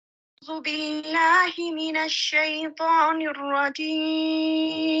أعوذ بالله من الشيطان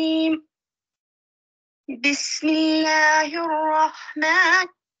الرجيم. بسم الله الرحمن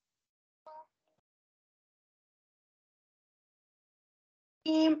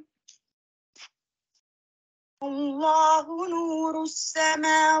الرحيم. الله نور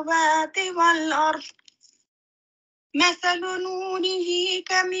السماوات والأرض، مثل نوره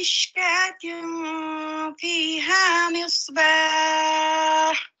كمشكاة فيها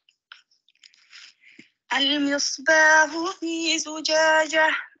مصباح، المصباح في زجاجة،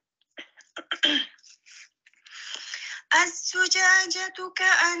 الزجاجة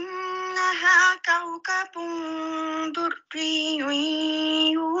كأنها كوكب دري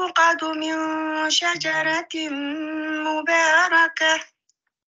يوقد من شجرة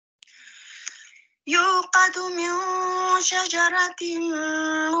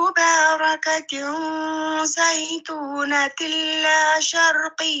مباركة زيتونة لا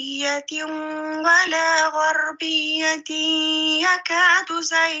شرقية ولا غربية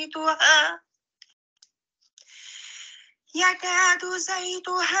يكاد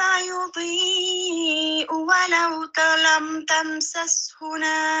زيتها يضيء ولو لم تمسسه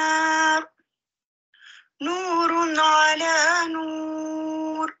نار، نور على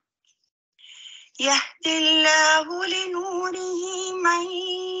نور، يهدي الله لنوره من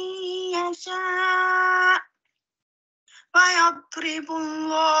يشاء ويضرب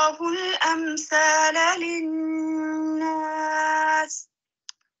الله الأمثال للناس،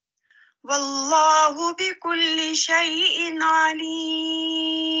 والله بكل شيء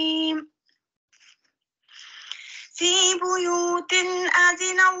عليم. في بيوت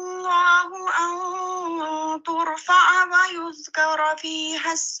أذن الله أن ترفع ويذكر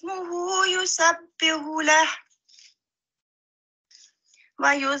فيها اسمه يسبح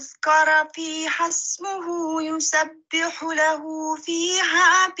له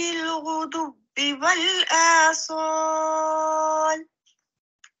فيها بالغدو والآصال،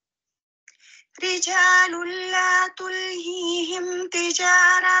 رجال لا تلهيهم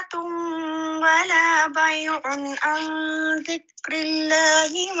تجارة ولا بيع عن ذكر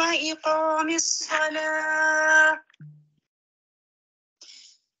الله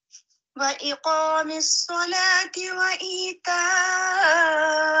وإقام الصلاة وإيتاء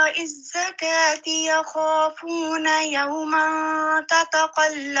الزكاة يخافون يوما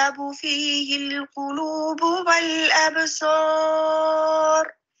تتقلب فيه القلوب والأبصار،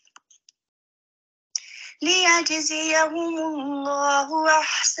 ليجزيهم الله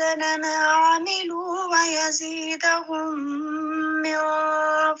أحسن ما عملوا ويزيدهم من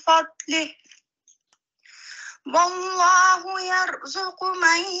فضله، والله يرزق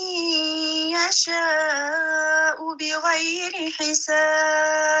من يشاء بغير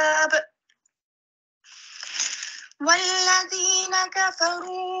حساب. والذين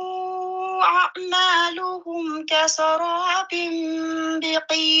كفروا أعمالهم كسراب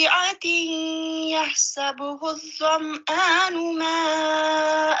بقيعة يحسبه الظمآن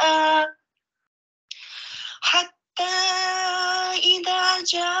ماء حتى إذا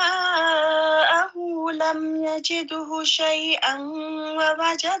جاءه لم يجده شيئا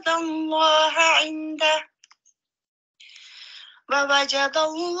ووجد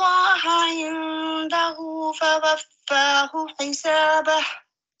الله عنده فوفاه حسابه،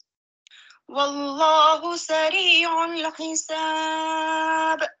 والله سريع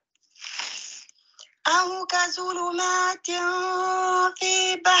الحساب. أو كظلمات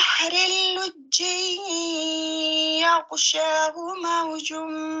في بحر اللجي يغشاه موج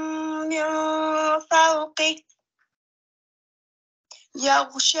من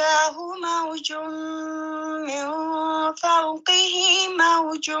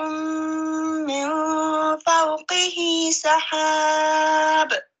فوقه سحاب،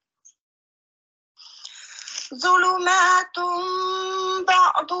 ظلمات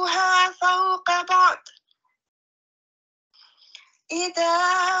بعضها فوق بعض، إذا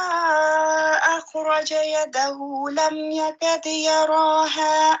أخرج يده لم يكد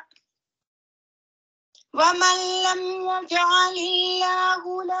يراها، ومن لم يجعل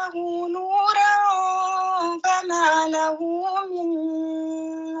الله له نورا فما له من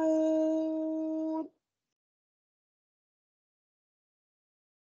نور.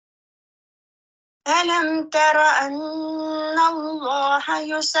 ألم تر أن الله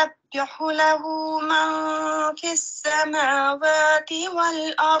يسبح له من في السماوات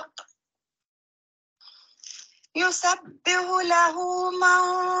والأرض،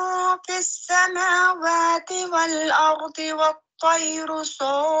 والطير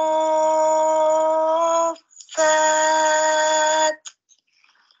صافات،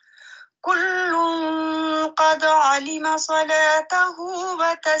 كل قد علم صلاته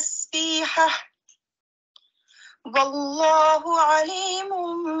تسبيحه والله عليم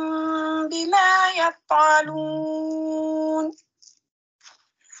بما يفعلون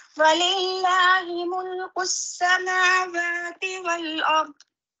ولله ملك السماوات والأرض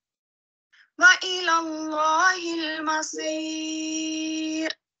وإلى الله المصير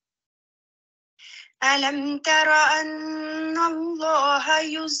ألم تر أن الله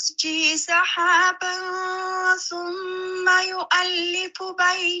يزجي سحابا ثم يؤلف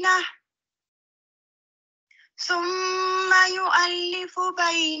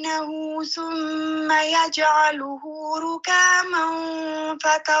بينه ثم يجعله ركاما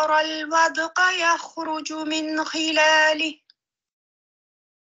فترى الودق يخرج من خلاله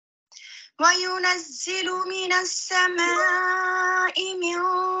وينزل من السماء من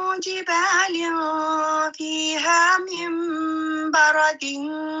جبال فيها من برد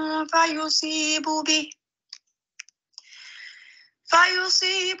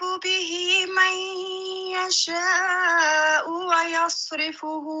فيصيب به من يشاء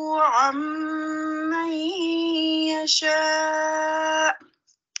ويصرفه عن من يشاء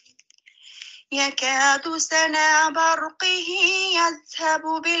يكاد سنا برقه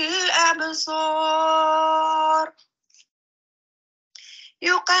يذهب بالأبصار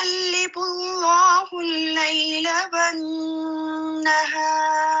يقلب الله الليل والنهار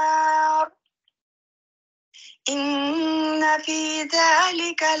إن في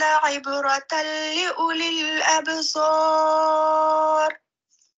ذلك لعبرة لأولي الأبصار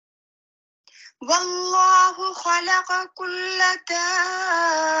والله خلق كل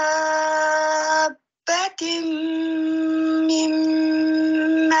دابة من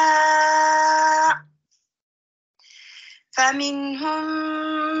ماء فمنهم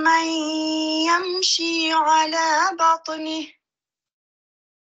من يمشي على بطنه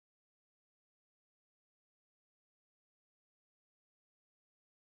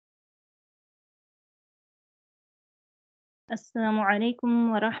Assalamu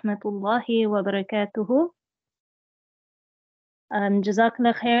alaikum wa rahmatullahi wa barakatuhu.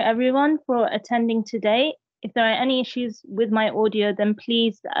 Jazakallah khair everyone for attending today. If there are any issues with my audio, then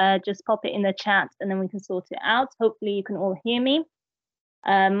please just pop it in the chat and then we can sort it out. Hopefully you can all hear me.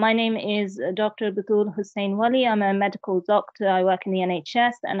 My name is Dr. Batul Hussein Wali. I'm a medical doctor. I work in the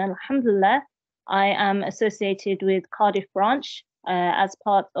NHS and alhamdulillah, I am associated with Cardiff branch as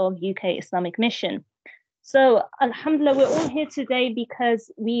part of UK Islamic Mission. So, alhamdulillah, we're all here today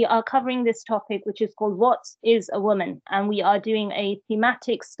because we are covering this topic, which is called What is a Woman? And we are doing a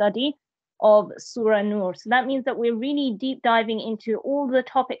thematic study of Surah Nur. So that means that we're really deep diving into all the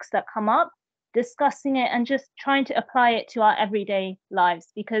topics that come up, discussing it and just trying to apply it to our everyday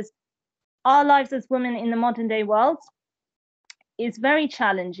lives, because our lives as women in the modern day world is very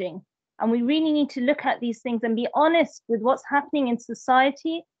challenging. And we really need to look at these things and be honest with what's happening in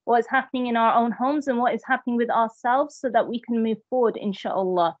society, what is happening in our own homes, and what is happening with ourselves so that we can move forward,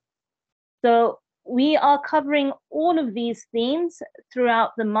 inshallah. So we are covering all of these themes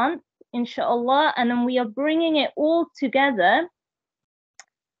throughout the month, inshallah, and then we are bringing it all together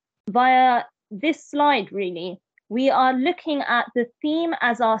via this slide, really. We are looking at the theme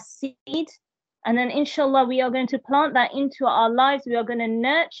as our seed, and then inshallah, we are going to plant that into our lives. We are going to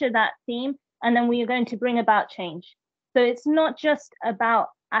nurture that theme, and then we are going to bring about change. So it's not just about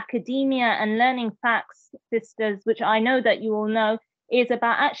academia and learning facts, sisters, which I know that you all know, is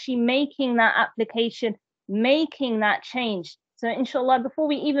about actually making that application, making that change. So inshallah, before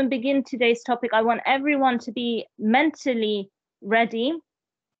we even begin today's topic, I want everyone to be mentally ready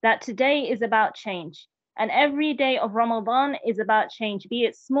that today is about change. And every day of Ramadan is about change, be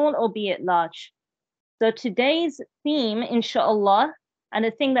it small or be it large. So today's theme, inshallah, and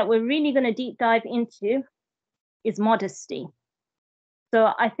the thing that we're really going to deep dive into is modesty.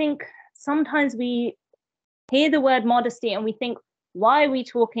 So I think sometimes we hear the word modesty and we think, why are we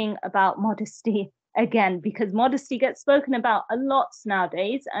talking about modesty again? Because modesty gets spoken about a lot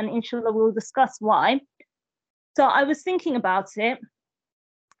nowadays, and inshallah we'll discuss why. So I was thinking about it,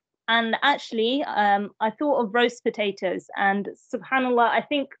 and actually I thought of roast potatoes, and subhanallah, I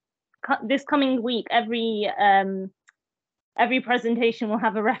think this coming week every presentation will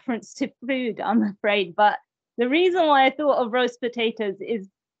have a reference to food, I'm afraid. But the reason why I thought of roast potatoes is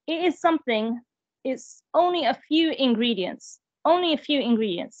it is something, it's only a few ingredients,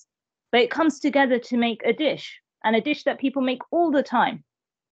 but it comes together to make a dish, and a dish that people make all the time.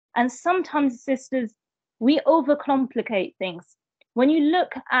 And sometimes, sisters, we overcomplicate things. When you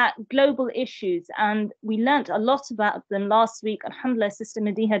look at global issues, and we learnt a lot about them last week, alhamdulillah, Sister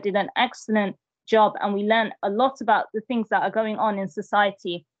Madiha did an excellent job, and we learned a lot about the things that are going on in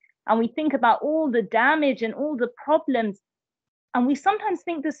society. And we think about all the damage and all the problems. And we sometimes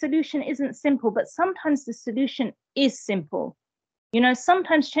think the solution isn't simple, but sometimes the solution is simple.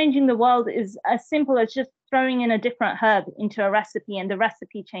 Sometimes changing the world is as simple as just throwing in a different herb into a recipe and the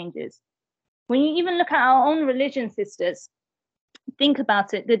recipe changes. When you even look at our own religion, sisters, think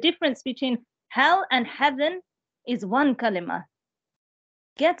about it. The difference between hell and heaven is one kalima.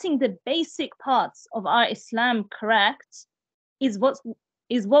 Getting the basic parts of our Islam correct is what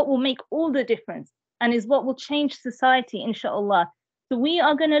will make all the difference and is what will change society, inshallah. So we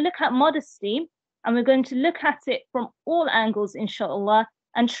are going to look at modesty, and we're going to look at it from all angles, inshallah,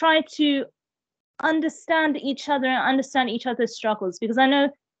 and try to understand each other and understand each other's struggles. Because I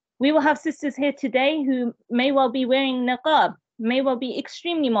know we will have sisters here today who may well be wearing niqab, may well be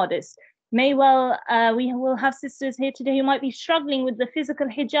extremely modest, we will have sisters here today who might be struggling with the physical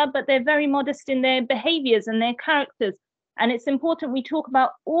hijab, but they're very modest in their behaviors and their characters. And it's important we talk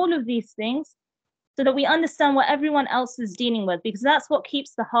about all of these things so that we understand what everyone else is dealing with, because that's what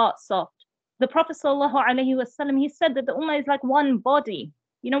keeps the heart soft. The Prophet ﷺ, he said that the ummah is like one body.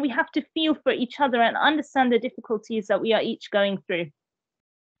 We have to feel for each other and understand the difficulties that we are each going through.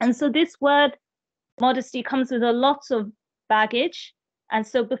 And so this word modesty comes with a lot of baggage. And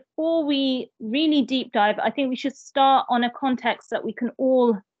so before we really deep dive, I think we should start on a context that we can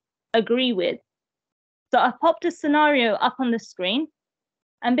all agree with. So I've popped a scenario up on the screen.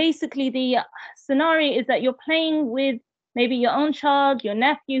 And basically the scenario is that you're playing with maybe your own child, your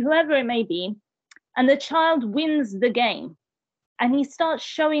nephew, whoever it may be, and the child wins the game. And he starts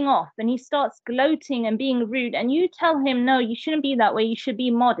showing off and he starts gloating and being rude. And you tell him, no, you shouldn't be that way. You should be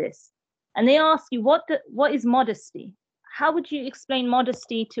modest. And they ask you, what is modesty? How would you explain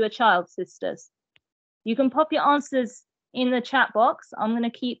modesty to a child, sisters? You can pop your answers in the chat box. I'm going to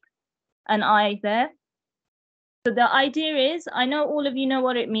keep an eye there. So the idea is, I know all of you know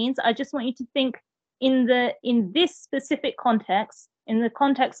what it means. I just want you to think in this specific context, in the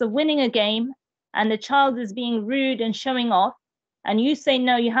context of winning a game, and the child is being rude and showing off, and you say,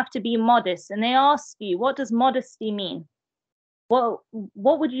 no, you have to be modest. And they ask you, what does modesty mean? Well,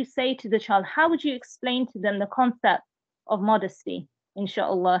 what would you say to the child? How would you explain to them the concept of modesty,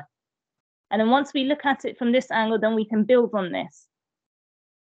 inshallah? And then once we look at it from this angle, then we can build on this.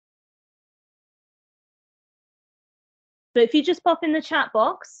 So if you just pop in the chat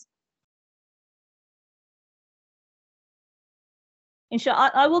box,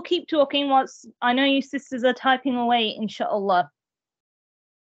 inshallah, I will keep talking once I know you sisters are typing away, inshallah.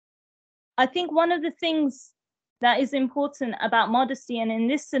 I think one of the things that is important about modesty, and in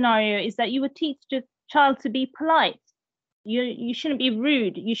this scenario, is that you would teach the child to be polite. You shouldn't be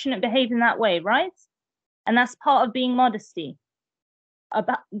rude. You shouldn't behave in that way, right? And that's part of being modesty.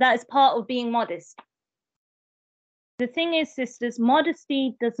 That is part of being modest. The thing is, sisters,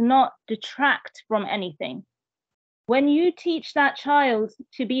 modesty does not detract from anything. When you teach that child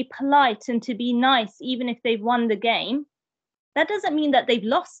to be polite and to be nice, even if they've won the game, that doesn't mean that they've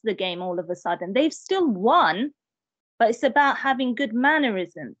lost the game all of a sudden. They've still won, but it's about having good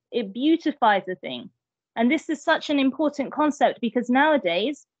mannerisms. It beautifies a thing. And this is such an important concept, because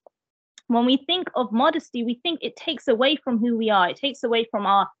nowadays, when we think of modesty, we think it takes away from who we are. It takes away from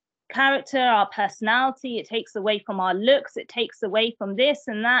our character, our personality. It takes away from our looks. It takes away from this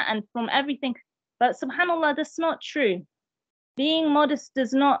and that and from everything. But subhanAllah, that's not true. Being modest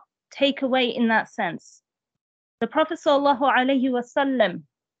does not take away in that sense. The Prophet ﷺ,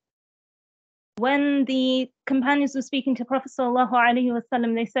 when the companions were speaking to Prophet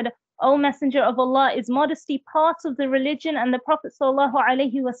ﷺ, they said, O Messenger of Allah, is modesty part of the religion? And the Prophet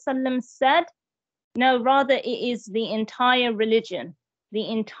ﷺ said, no, rather it is the entire religion. The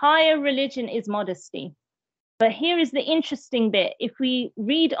entire religion is modesty. But here is the interesting bit. If we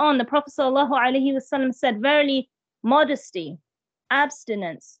read on, the Prophet ﷺ said, verily, modesty,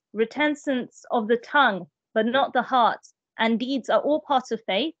 abstinence, reticence of the tongue, but not the heart, and deeds are all parts of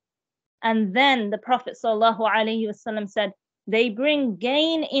faith. And then the Prophet ﷺ said, they bring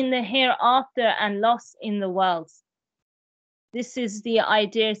gain in the hereafter and loss in the world. This is the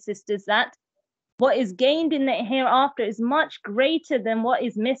idea, sisters, that what is gained in the hereafter is much greater than what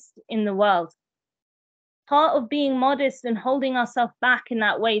is missed in the world. Part of being modest and holding ourselves back in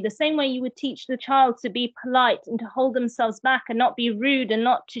that way, the same way you would teach the child to be polite and to hold themselves back and not be rude and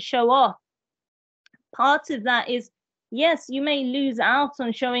not to show off. Part of that is, yes, you may lose out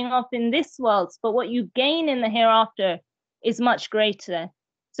on showing off in this world, but what you gain in the hereafter is much greater.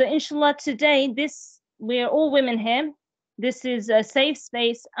 So inshallah, today, we're all women here. This is a safe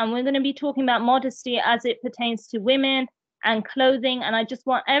space, and we're going to be talking about modesty as it pertains to women and clothing. And I just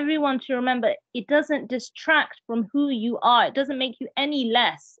want everyone to remember, it doesn't distract from who you are. It doesn't make you any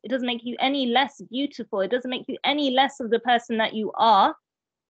less. It doesn't make you any less beautiful. It doesn't make you any less of the person that you are.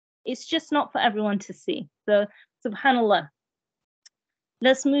 It's just not for everyone to see. So, subhanallah.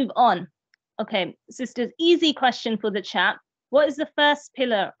 Let's move on. Okay, sisters, easy question for the chat. What is the first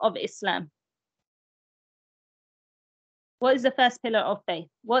pillar of Islam? What is the first pillar of faith?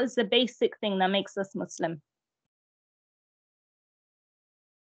 What is the basic thing that makes us Muslim?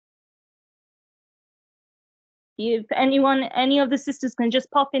 If anyone, any of the sisters can just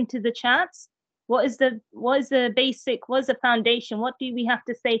pop into the chats. What is the basic, what is the foundation? What do we have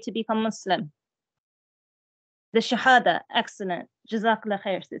to say to become Muslim? The Shahada, excellent. Jazakallah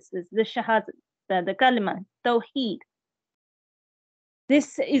khair, sisters. The Shahada, the Kalima, Tawheed.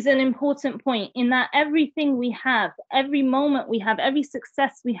 This is an important point in that everything we have, every moment we have, every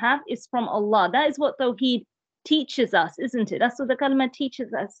success we have is from Allah. That is what Tawheed teaches us, isn't it? That's what the Kalima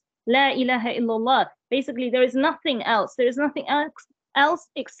teaches us. La ilaha illallah. Basically, there is nothing else. There is nothing else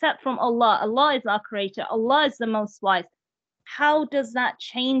except from Allah. Allah is our creator. Allah is the most wise. How does that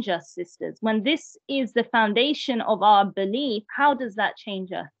change us, sisters? When this is the foundation of our belief, how does that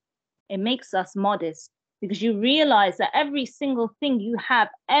change us? It makes us modest, because you realize that every single thing you have,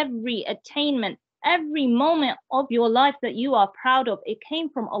 every attainment, every moment of your life that you are proud of, it came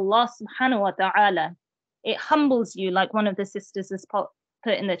from Allah subhanahu wa ta'ala. It humbles you, like one of the sisters has put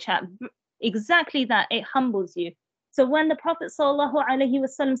in the chat. Exactly that, it humbles you. So when the Prophet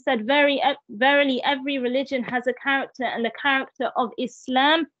ﷺ said, verily every religion has a character, and the character of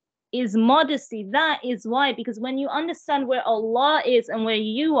Islam is modesty. That is why, because when you understand where Allah is and where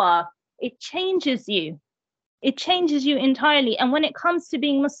you are, it changes you. It changes you entirely. And when it comes to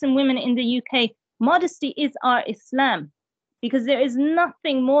being Muslim women in the UK, modesty is our Islam, because there is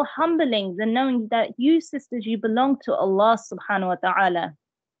nothing more humbling than knowing that you, sisters, you belong to Allah subhanahu wa ta'ala.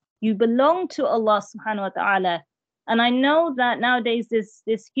 You belong to Allah subhanahu wa ta'ala. And I know that nowadays there's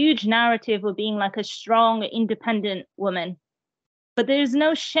this huge narrative of being like a strong, independent woman. But there's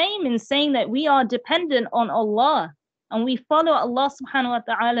no shame in saying that we are dependent on Allah and we follow Allah subhanahu wa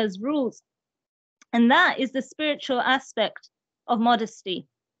ta'ala's rules. And that is the spiritual aspect of modesty.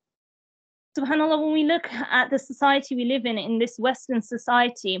 SubhanAllah, when we look at the society we live in this Western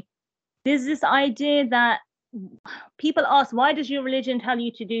society, there's this idea that people ask, why does your religion tell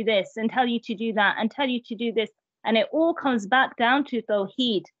you to do this and tell you to do that and tell you to do this? And it all comes back down to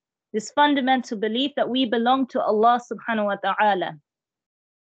Tawheed, this fundamental belief that we belong to Allah subhanahu wa ta'ala.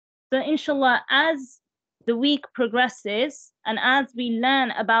 So inshallah, as the week progresses and as we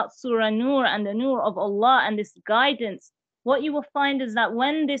learn about Surah Nur and the Nur of Allah and this guidance, what you will find is that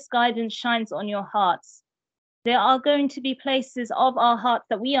when this guidance shines on your hearts, there are going to be places of our hearts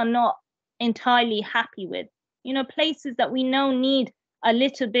that we are not entirely happy with. You know, places that we know need a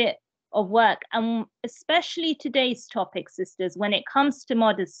little bit of work. And especially today's topic, sisters, when it comes to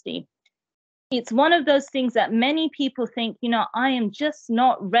modesty, it's one of those things that many people think, you know, I am just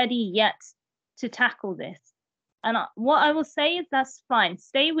not ready yet to tackle this. And what I will say is that's fine.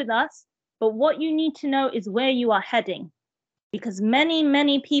 Stay with us. But what you need to know is where you are heading. Because many,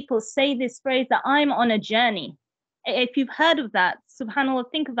 many people say this phrase that I'm on a journey. If you've heard of that,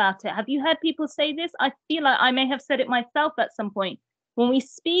 subhanAllah, think about it. Have you heard people say this? I feel like I may have said it myself at some point. When we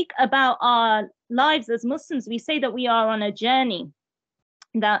speak about our lives as Muslims, we say that we are on a journey,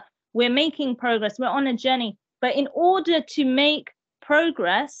 that we're making progress, we're on a journey. But in order to make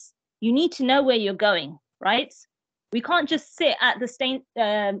progress, you need to know where you're going, right? We can't just sit at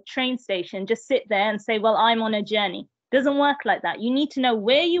the train station, just sit there and say, well, I'm on a journey. It doesn't work like that. You need to know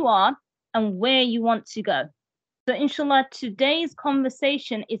where you are and where you want to go. So inshallah, today's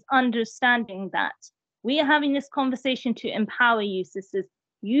conversation is understanding that. We are having this conversation to empower you, sisters.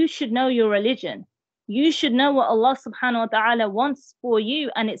 You should know your religion. You should know what Allah subhanahu wa ta'ala wants for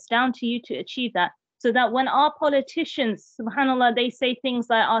you, and it's down to you to achieve that. So that when our politicians, subhanAllah, they say things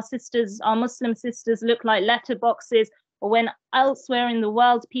like our sisters, our Muslim sisters look like letterboxes, or when elsewhere in the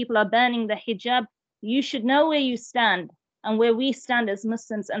world people are burning the hijab, you should know where you stand and where we stand as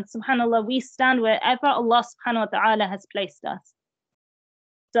Muslims. And subhanAllah, we stand wherever Allah subhanahu wa ta'ala has placed us.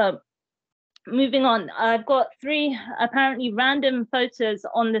 So moving on, I've got 3 apparently random photos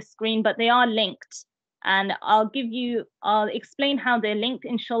on the screen, but they are linked. And I'll explain how they're linked,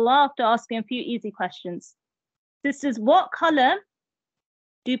 inshallah, after asking a few easy questions. Sisters, what color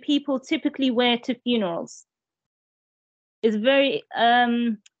do people typically wear to funerals? It's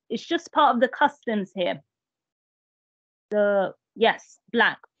it's just part of the customs here. Yes,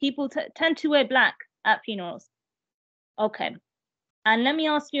 black. People tend to wear black at funerals. Okay. And let me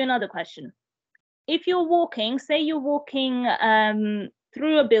ask you another question. if you're walking, say you're walking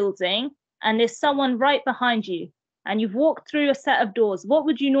through a building and there's someone right behind you and you've walked through a set of doors, what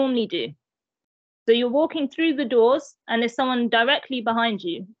would you normally do? So you're walking through the doors and there's someone directly behind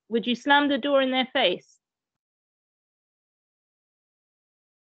you. Would you slam the door in their face?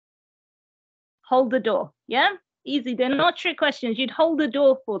 Hold the door. Yeah, easy. They're not trick questions. You'd hold the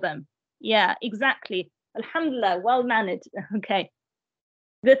door for them. Yeah, exactly. Alhamdulillah, well mannered. Okay.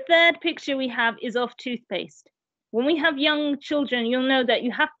 The third picture we have is of toothpaste. When we have young children, you'll know that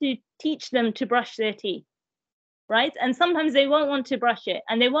you have to teach them to brush their teeth, right? And sometimes they won't want to brush it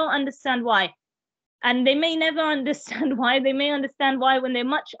and they won't understand why. And they may never understand why. They may understand why when they're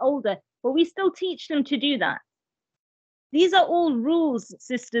much older, but we still teach them to do that. These are all rules,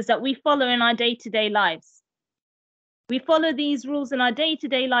 sisters, that we follow in our day-to-day lives. We follow these rules in our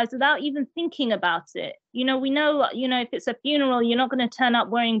day-to-day lives without even thinking about it. We know, if it's a funeral, you're not going to turn up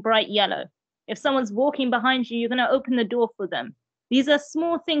wearing bright yellow. If someone's walking behind you, you're going to open the door for them. These are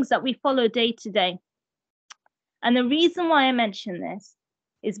small things that we follow day to day. And the reason why I mention this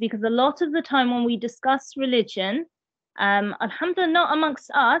is because a lot of the time when we discuss religion, alhamdulillah, not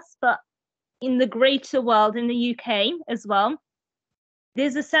amongst us, but in the greater world, in the UK as well,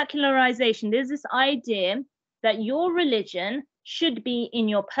 there's a secularization. There's this idea that your religion should be in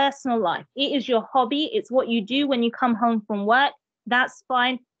your personal life. It is your hobby. It's what you do when you come home from work. That's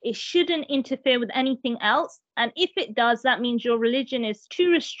fine. It shouldn't interfere with anything else. And if it does, that means your religion is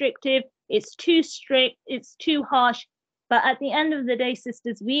too restrictive, it's too strict, it's too harsh. But at the end of the day,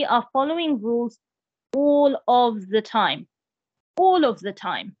 sisters, we are following rules all of the time. All of the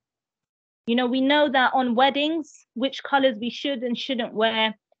time. We know that on weddings, which colors we should and shouldn't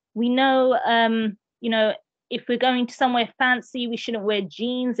wear. We know, if we're going to somewhere fancy, we shouldn't wear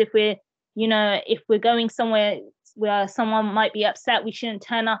jeans. If we're going somewhere where someone might be upset, we shouldn't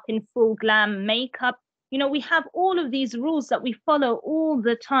turn up in full glam makeup. We have all of these rules that we follow all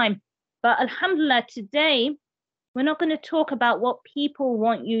the time. But alhamdulillah, today, we're not going to talk about what people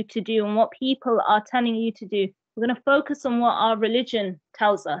want you to do and what people are telling you to do. We're going to focus on what our religion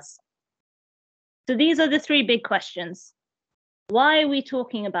tells us. So these are the three big questions. Why are we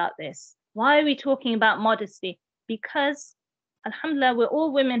talking about this? Why are we talking about modesty? Because, alhamdulillah, we're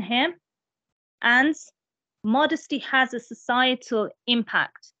all women here, and modesty has a societal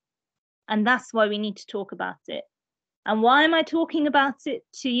impact. And that's why we need to talk about it. And why am I talking about it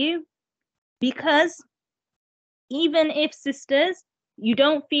to you? Because even if, sisters, you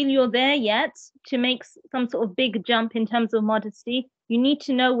don't feel you're there yet to make some sort of big jump in terms of modesty, you need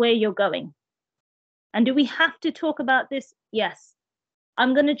to know where you're going. And do we have to talk about this? Yes.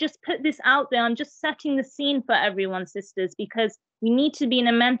 I'm going to just put this out there. I'm just setting the scene for everyone, sisters, because we need to be in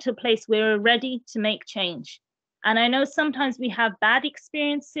a mental place where we're ready to make change. And I know sometimes we have bad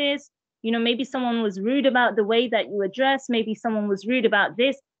experiences. Maybe someone was rude about the way that you were dressed. Maybe someone was rude about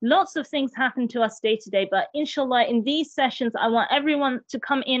this. Lots of things happen to us day to day. But inshallah, in these sessions, I want everyone to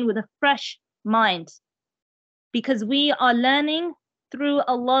come in with a fresh mind, because we are learning through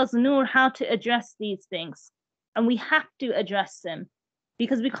Allah's Nur how to address these things. And we have to address them,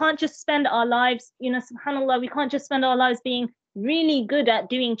 because we can't just spend our lives, subhanAllah, we can't just spend our lives being really good at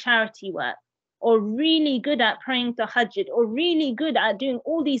doing charity work, or really good at praying tahajjud, or really good at doing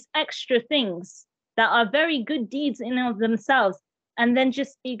all these extra things that are very good deeds in and of themselves, and then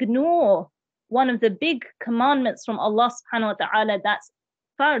just ignore one of the big commandments from Allah subhanahu wa ta'ala that's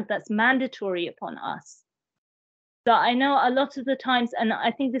fard, that's mandatory upon us. So I know a lot of the times, and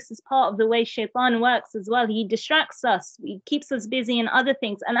I think this is part of the way shaitan works as well, he distracts us, he keeps us busy in other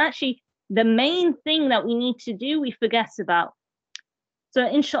things, and actually the main thing that we need to do, we forget about. So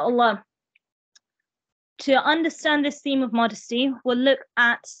inshallah, to understand this theme of modesty, we'll look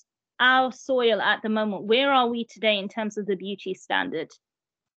at our soil at the moment. Where are we today in terms of the beauty standard?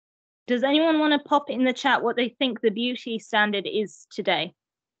 Does anyone want to pop in the chat what they think the beauty standard is today,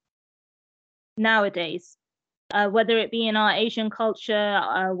 nowadays? Whether it be in our Asian culture,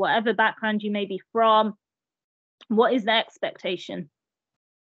 whatever background you may be from, what is the expectation?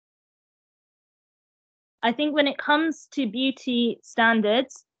 I think when it comes to beauty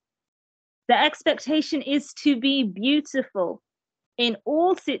standards, the expectation is to be beautiful in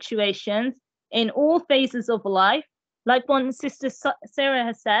all situations, in all phases of life. Like one sister Sarah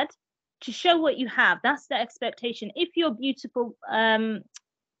has said, to show what you have. That's the expectation. If you're beautiful,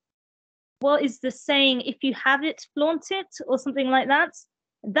 what is the saying? If you have it, flaunt it, or something like that.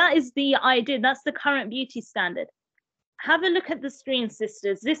 That is the idea. That's the current beauty standard. Have a look at the screen,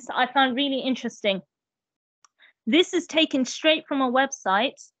 sisters. This I found really interesting. This is taken straight from a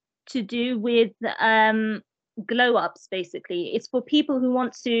website to do with glow ups, basically. It's for people who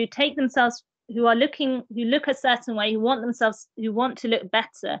want to take themselves who look a certain way, who want to look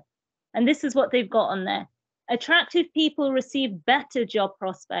better. And this is what they've got on there. Attractive people receive better job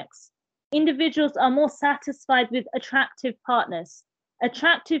prospects. Individuals are more satisfied with attractive partners.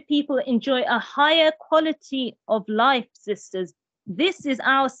 Attractive people enjoy a higher quality of life, sisters. This is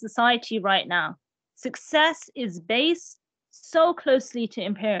our society right now. Success is based so closely to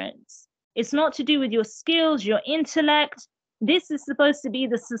appearance. It's not to do with your skills, your intellect. This is supposed to be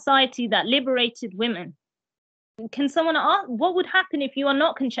the society that liberated women. Can someone ask, what would happen if you are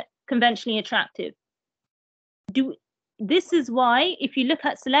not conventionally attractive? This is why, if you look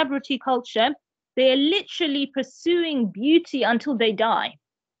at celebrity culture, they are literally pursuing beauty until they die,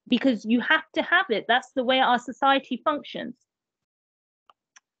 because you have to have it. That's the way our society functions.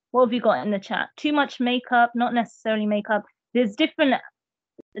 What have you got in the chat? Too much makeup, not necessarily makeup. There's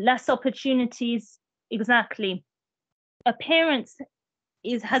less opportunities. Exactly. Appearance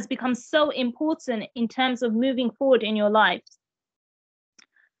has become so important in terms of moving forward in your lives.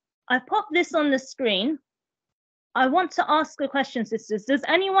 I popped this on the screen. I want to ask a question, sisters. Does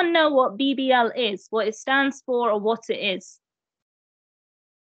anyone know what BBL is, what it stands for, or what it is?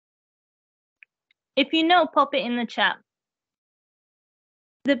 If you know, pop it in the chat.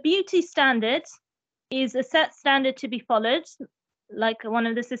 The beauty standard is a set standard to be followed, like one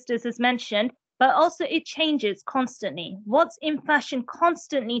of the sisters has mentioned, but also it changes constantly. What's in fashion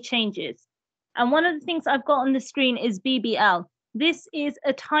constantly changes. And one of the things I've got on the screen is BBL. This is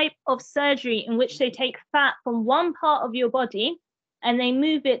a type of surgery in which they take fat from one part of your body and they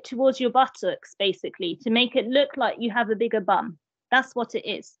move it towards your buttocks, basically, to make it look like you have a bigger bum. That's what it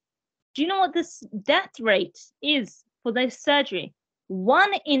is. Do you know what this death rate is for this surgery?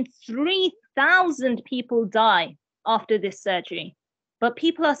 1 in 3,000 people die after this surgery, but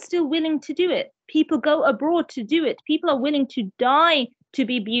people are still willing to do it. People go abroad to do it. People are willing to die to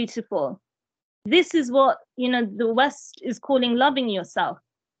be beautiful. This is what, the West is calling loving yourself.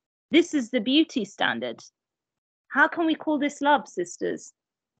 This is the beauty standard. How can we call this love, sisters?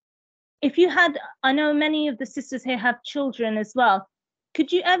 I know many of the sisters here have children as well.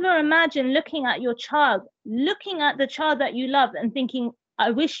 Could you ever imagine looking at your child, looking at the child that you love and thinking,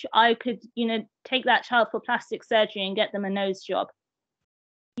 I wish I could, take that child for plastic surgery and get them a nose job?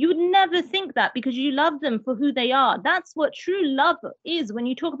 You would never think that, because you love them for who they are. That's what true love is. When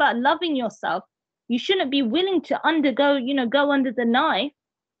you talk about loving yourself, you shouldn't be willing to go under the knife.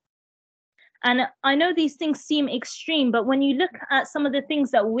 And I know these things seem extreme, but when you look at some of the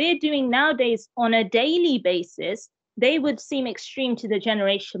things that we're doing nowadays on a daily basis, they would seem extreme to the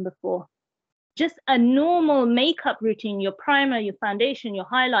generation before. Just a normal makeup routine, your primer, your foundation, your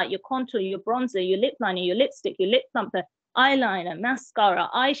highlight, your contour, your bronzer, your lip liner, your lipstick, your lip plumper, eyeliner, mascara,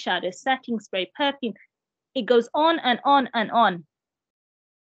 eyeshadow, setting spray, perfume. It goes on and on and on.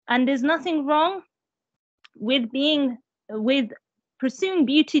 And there's nothing wrong with pursuing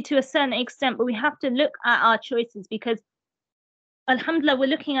beauty to a certain extent, but we have to look at our choices, because alhamdulillah, we're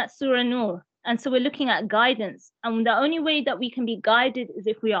looking at Surah Nur, and so we're looking at guidance, and the only way that we can be guided is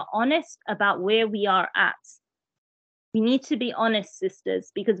if we are honest about where we are at. We need to be honest,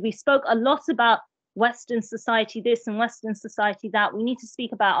 sisters, because we spoke a lot about Western society this and Western society that. We need to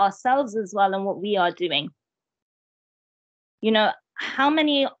speak about ourselves as well and what we are doing. How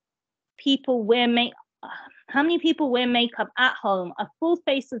many people wear makeup at home, a full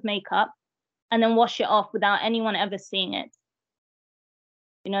face of makeup, and then wash it off without anyone ever seeing it?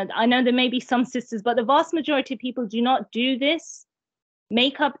 I know there may be some sisters, but the vast majority of people do not do this.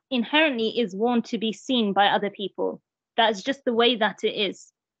 Makeup inherently is worn to be seen by other people. That's just the way that it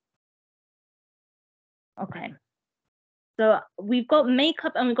is. Okay. So we've got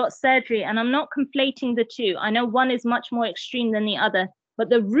makeup and we've got surgery, and I'm not conflating the two. I know one is much more extreme than the other, but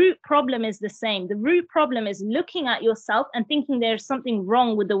the root problem is the same. The root problem is looking at yourself and thinking there's something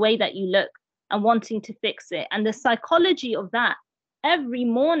wrong with the way that you look and wanting to fix it. And the psychology of that, every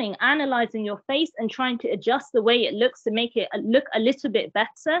morning analyzing your face and trying to adjust the way it looks to make it look a little bit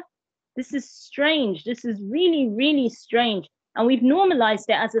better. This is strange. This is really, really strange. And we've normalized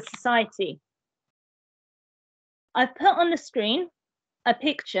it as a society. I've put on the screen a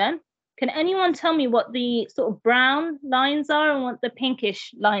picture. Can anyone tell me what the sort of brown lines are and what the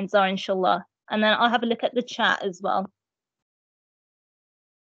pinkish lines are, inshallah? And then I'll have a look at the chat as well.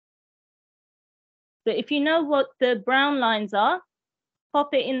 So if you know what the brown lines are,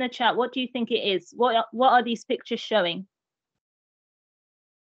 pop it in the chat. What do you think it is? What are these pictures showing?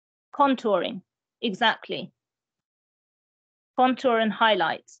 Contouring, exactly. Contour and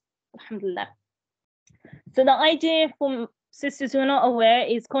highlights, alhamdulillah. So the idea for sisters who are not aware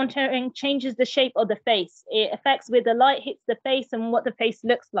is contouring changes the shape of the face. It affects where the light hits the face and what the face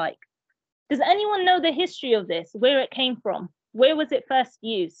looks like. Does anyone know the history of this, where it came from? Where was it first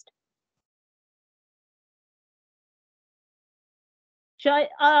used?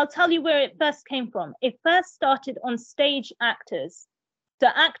 I'll tell you where it first came from. It first started on stage actors. So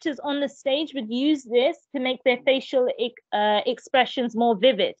actors on the stage would use this to make their facial expressions more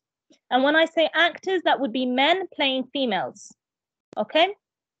vivid. And when I say actors, that would be men playing females, okay?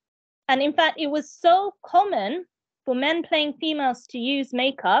 And in fact, it was so common for men playing females to use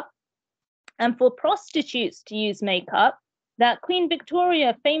makeup and for prostitutes to use makeup that Queen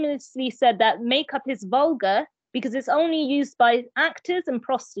Victoria famously said that makeup is vulgar because it's only used by actors and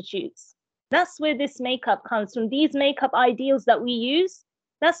prostitutes. That's where this makeup comes from. These makeup ideals that we use,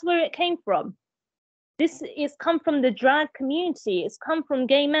 that's where it came from. This is come from the drag community. It's come from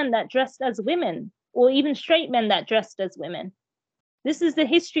gay men that dressed as women, or even straight men that dressed as women. This is the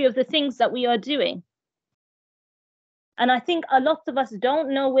history of the things that we are doing. And I think a lot of us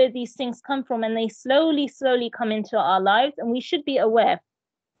don't know where these things come from, and they slowly come into our lives, and we should be aware,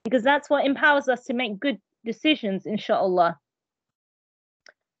 because that's what empowers us to make good decisions, inshallah.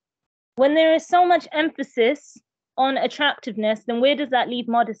 When there is so much emphasis on attractiveness, then where does that leave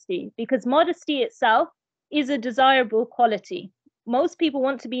modesty? Because modesty itself is a desirable quality. Most people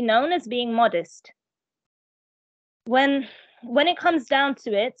want to be known as being modest. When it comes down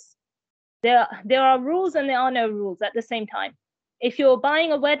to it, there are rules and there are no rules at the same time. If you're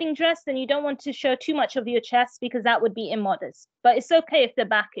buying a wedding dress, then you don't want to show too much of your chest because that would be immodest. But it's okay if the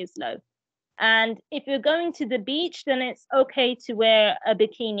back is low. And if you're going to the beach, then it's okay to wear a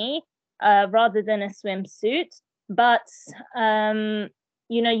bikini rather than a swimsuit. But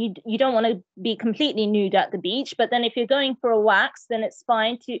you know, you don't want to be completely nude at the beach. But then if you're going for a wax, then it's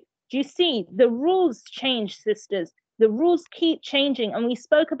fine to. Do you see the rules change, sisters? The rules keep changing, and we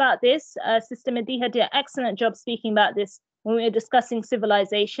spoke about this. Sister Madiha did an excellent job speaking about this when we were discussing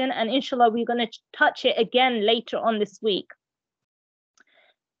civilization, and inshallah we're going to touch it again later on this week.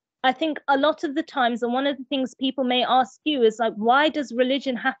 I think a lot of the times, and one of the things people may ask you is like, why does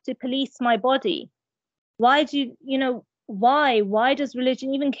religion have to police my body? Why do you know, why does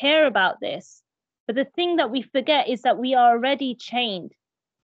religion even care about this? But the thing that we forget is that we are already chained.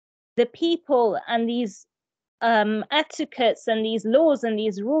 The people and these etiquettes and these laws and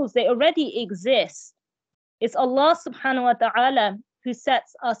these rules, they already exist. It's Allah subhanahu wa ta'ala who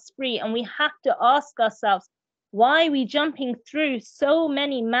sets us free, and we have to ask ourselves, why are we jumping through so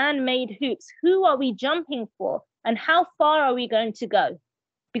many man-made hoops? Who are we jumping for, and how far are we going to go?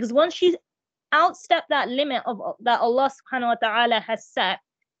 Because once you outstep that limit of that Allah subhanahu wa ta'ala has set,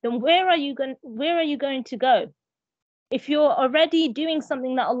 then where are you going to go? If you're already doing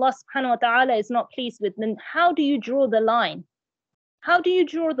something that Allah subhanahu wa ta'ala is not pleased with, then how do you draw the line? How do you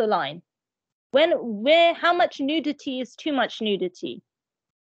draw the line? How much nudity is too much nudity?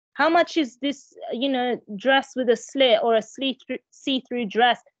 How much is this, you know, dress with a slit or a see-through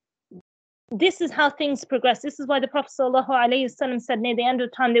dress? This is how things progress. This is why the Prophet ﷺ said near the end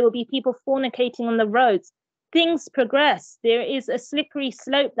of time, there will be people fornicating on the roads. Things progress. There is a slippery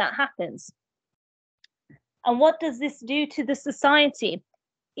slope that happens. And what does this do to the society?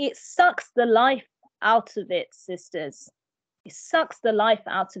 It sucks the life out of it, sisters. It sucks the life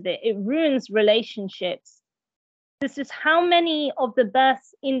out of it. It ruins relationships. Sisters, how many of the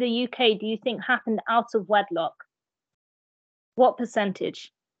births in the UK do you think happened out of wedlock? What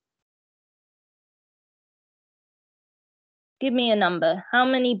percentage? Give me a number. How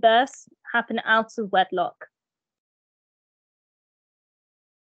many births happen out of wedlock?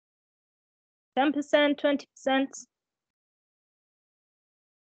 10%, 20%?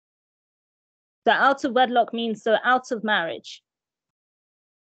 So out of wedlock means so out of marriage.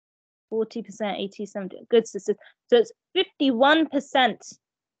 40%, 80, 70. Good, sisters. So it's 51%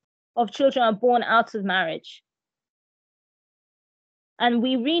 of children are born out of marriage. And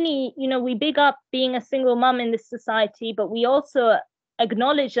we really, you know, we big up being a single mum in this society, but we also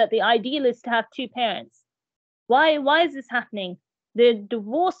acknowledge that the ideal is to have two parents. Why is this happening? The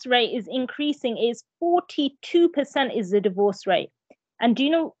divorce rate is increasing. Is 42% is the divorce rate. And do you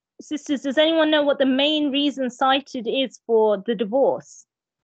know, sisters, does anyone know what the main reason cited is for the divorce?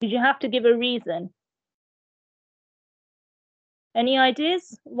 Did you have to give a reason? Any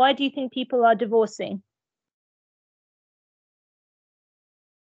ideas? Why do you think people are divorcing?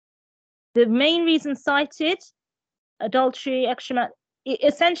 The main reason cited, adultery, extramarital,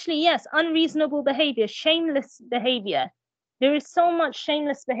 essentially, yes, unreasonable behavior, shameless behavior. There is so much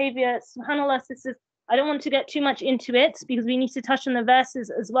shameless behavior. SubhanAllah, sisters, I don't want to get too much into it because we need to touch on the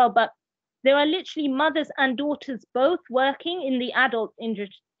verses as well, but there are literally mothers and daughters both working in the adult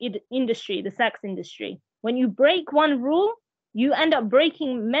industry, the sex industry. When you break one rule, you end up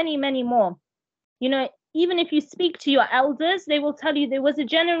breaking many, many more. You know, even if you speak to your elders, they will tell you there was a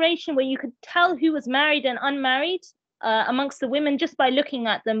generation where you could tell who was married and unmarried amongst the women just by looking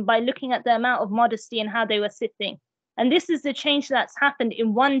at them, by looking at the amount of modesty and how they were sitting. And this is the change that's happened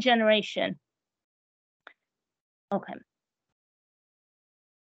in one generation. Okay.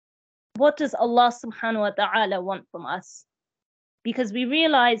 What does Allah subhanahu wa ta'ala want from us? Because we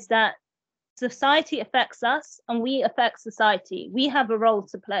realize that society affects us and we affect society. We have a role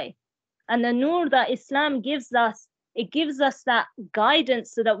to play. And the nur that Islam gives us, it gives us that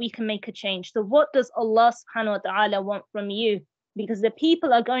guidance so that we can make a change. So what does Allah subhanahu wa ta'ala want from you? Because the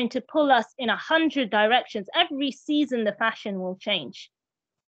people are going to pull us in 100 directions. Every season, the fashion will change.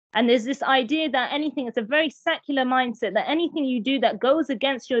 And there's this idea that anything, it's a very secular mindset, that anything you do that goes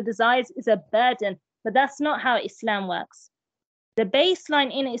against your desires is a burden. But that's not how Islam works. The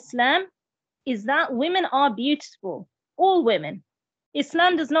baseline in Islam is that women are beautiful, all women.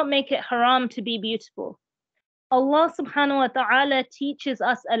 Islam does not make it haram to be beautiful. Allah subhanahu wa ta'ala teaches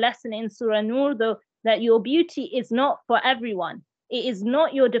us a lesson in Surah Nur, though, that your beauty is not for everyone. It is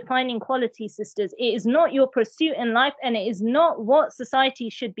not your defining quality, sisters. It is not your pursuit in life, and it is not what society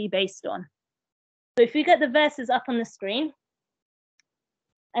should be based on. So if you get the verses up on the screen,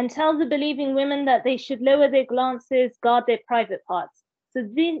 and tell the believing women that they should lower their glances, guard their private parts. So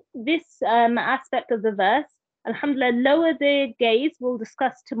this aspect of the verse, alhamdulillah, lower their gaze, we'll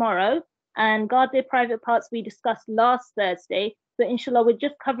discuss tomorrow, and guard their private parts we discussed last Thursday. So inshallah, we're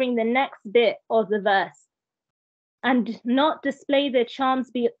just covering the next bit of the verse. And not display their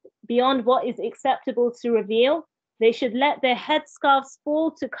charms beyond what is acceptable to reveal. They should let their headscarves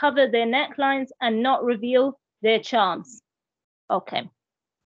fall to cover their necklines and not reveal their charms. Okay.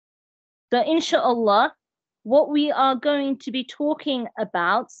 So inshallah, what we are going to be talking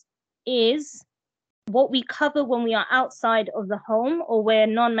about is what we cover when we are outside of the home or where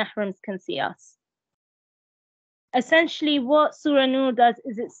non-mahrams can see us. Essentially, what Surah Nur does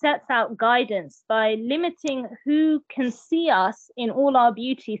is it sets out guidance by limiting who can see us in all our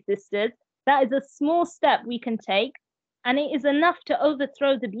beauty, sisters. That is a small step we can take, and it is enough to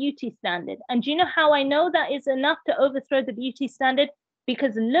overthrow the beauty standard. And do you know how I know that is enough to overthrow the beauty standard?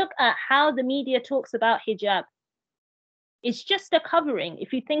 Because look at how the media talks about hijab. It's just a covering,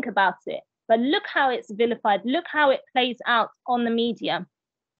 if you think about it. But look how it's vilified. Look how it plays out on the media.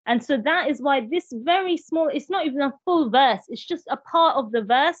 And so that is why this very small, it's not even a full verse, it's just a part of the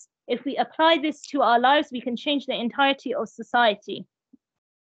verse. If we apply this to our lives, we can change the entirety of society.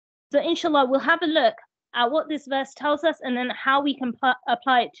 So inshallah, we'll have a look at what this verse tells us and then how we can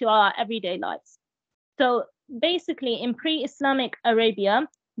apply it to our everyday lives. So basically, in pre-Islamic Arabia,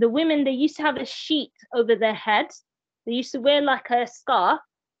 the women, they used to have a sheet over their head. They used to wear like a scarf.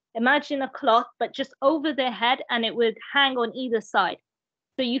 Imagine a cloth, but just over their head, and it would hang on either side.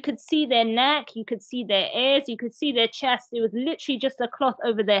 So you could see their neck, you could see their ears, you could see their chest. It was literally just a cloth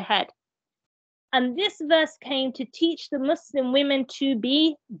over their head. And this verse came to teach the Muslim women to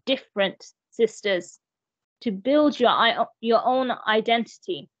be different, sisters, to build your own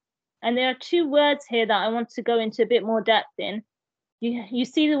identity. And there are two words here that I want to go into a bit more depth in. You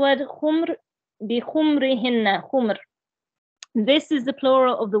see the word khumr, bi khumrihinna, khumr. This is the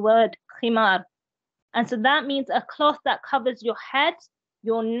plural of the word khimar. And so that means a cloth that covers your head,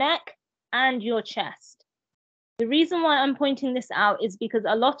 your neck, and your chest. The reason why I'm pointing this out is because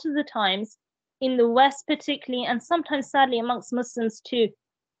a lot of the times in the West particularly, and sometimes sadly amongst Muslims too,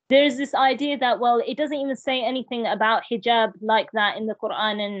 there is this idea that, well, it doesn't even say anything about hijab like that in the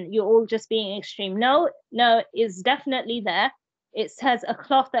Quran and you're all just being extreme. No, it's definitely there. It says a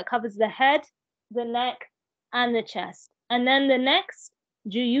cloth that covers the head, the neck, and the chest. And then the next,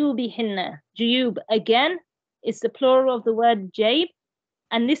 juyubihinna. Juyub, again, is the plural of the word jayb.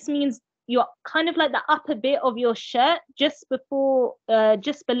 And this means you're kind of like the upper bit of your shirt just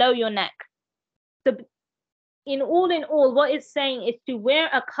below your neck. So in all, what it's saying is to wear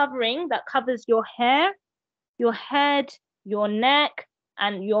a covering that covers your hair, your head, your neck,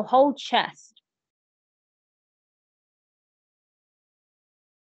 and your whole chest.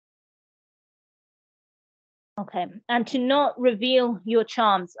 Okay, and to not reveal your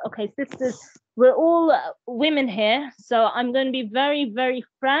charms. Okay, sisters, we're all women here, so I'm going to be very, very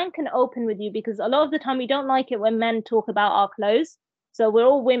frank and open with you because a lot of the time we don't like it when men talk about our clothes. So we're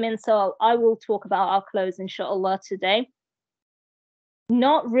all women, so I will talk about our clothes, inshallah, today.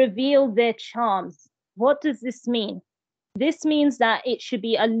 Not reveal their charms. What does this mean? This means that it should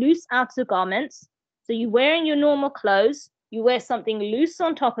be a loose outer garment. So you're wearing your normal clothes, you wear something loose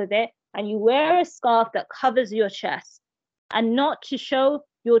on top of it, and you wear a scarf that covers your chest. And not to show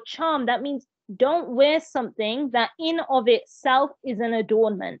your charm. That means don't wear something that in of itself is an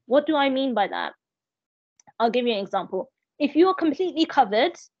adornment. What do I mean by that? I'll give you an example. If you are completely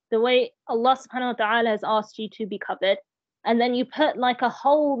covered, the way Allah subhanahu wa ta'ala has asked you to be covered, and then you put like a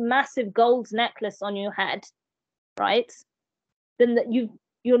whole massive gold necklace on your head, right? Then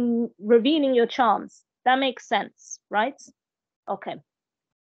you're revealing your charms. That makes sense, right? Okay.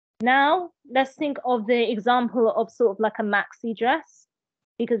 Now let's think of the example of sort of like a maxi dress,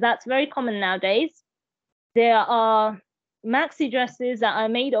 because that's very common nowadays. There are maxi dresses that are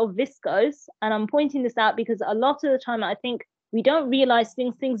made of viscose, and I'm pointing this out because a lot of the time I think we don't realize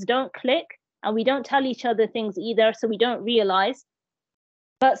things don't click, and we don't tell each other things either, so we don't realize.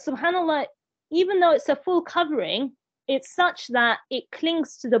 But subhanAllah, even though it's a full covering, it's such that it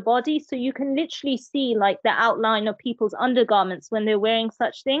clings to the body, so you can literally see like the outline of people's undergarments when they're wearing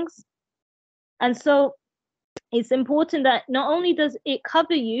such things. And so it's important that not only does it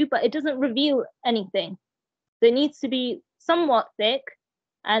cover you, but it doesn't reveal anything. There needs to be somewhat thick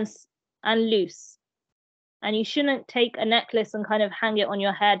and loose. And you shouldn't take a necklace and kind of hang it on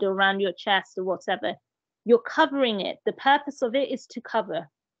your head or around your chest or whatever. You're covering it. The purpose of it is to cover.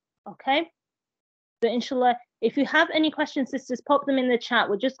 Okay? So inshallah, if you have any questions, sisters, pop them in the chat.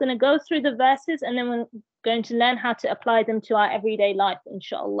 We're just going to go through the verses and then we're going to learn how to apply them to our everyday life,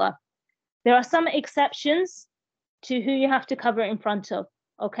 inshallah. There are some exceptions to who you have to cover in front of.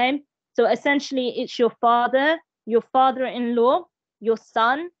 Okay? So essentially, it's your father, your father-in-law, your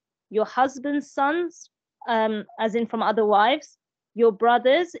son, your husband's sons, as in from other wives, your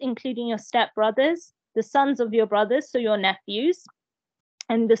brothers, including your stepbrothers, the sons of your brothers, so your nephews,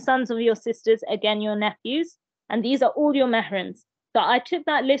 and the sons of your sisters, again, your nephews. And these are all your mahrams. So I took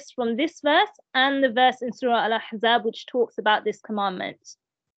that list from this verse and the verse in Surah Al-Ahzab, which talks about this commandment.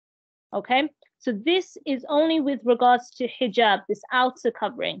 Okay? So this is only with regards to hijab, this outer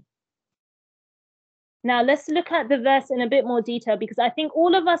covering. Now let's look at the verse in a bit more detail, because I think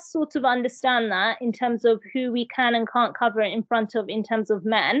all of us sort of understand that in terms of who we can and can't cover in front of in terms of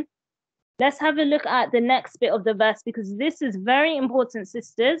men. Let's have a look at the next bit of the verse, because this is very important,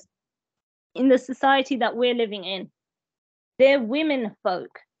 sisters, in the society that we're living in. They're women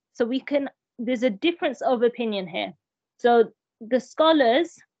folk. So there's a difference of opinion here. So the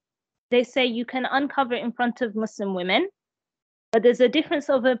scholars, they say you can uncover in front of Muslim women, but there's a difference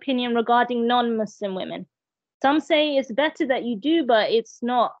of opinion regarding non-Muslim women. Some say it's better that you do, but it's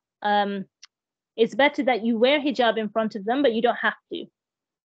not, it's better that you wear hijab in front of them, but you don't have to.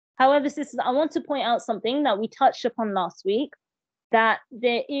 However, sisters, I want to point out something that we touched upon last week, that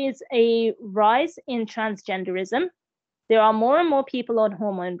there is a rise in transgenderism. There are more and more people on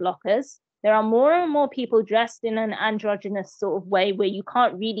hormone blockers. There are more and more people dressed in an androgynous sort of way where you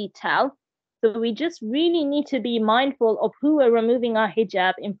can't really tell. So we just really need to be mindful of who we're removing our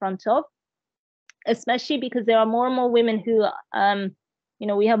hijab in front of, especially because there are more and more women who,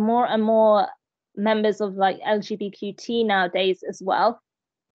 we have more and more members of like LGBTQ nowadays as well.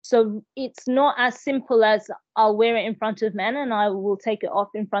 So it's not as simple as I'll wear it in front of men and I will take it off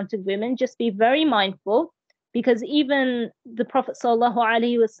in front of women. Just be very mindful, because even the Prophet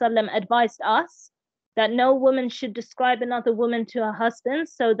ﷺ advised us that no woman should describe another woman to her husband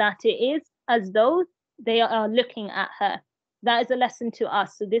so that it is as though they are looking at her. That is a lesson to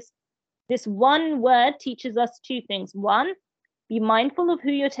us. So this one word teaches us two things. One, be mindful of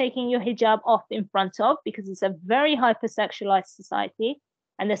who you're taking your hijab off in front of, because it's a very hypersexualized society.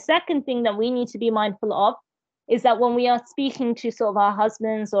 And the second thing that we need to be mindful of is that when we are speaking to sort of our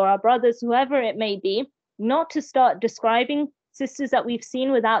husbands or our brothers, whoever it may be, not to start describing sisters that we've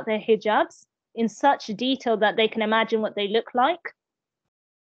seen without their hijabs in such detail that they can imagine what they look like.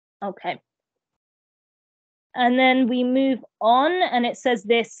 Okay. And then we move on, and it says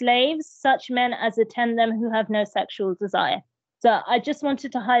they're slaves, such men as attend them who have no sexual desire. So I just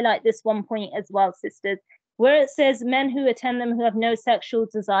wanted to highlight this one point as well, sisters. Where it says men who attend them who have no sexual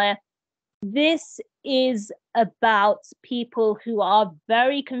desire, this is about people who are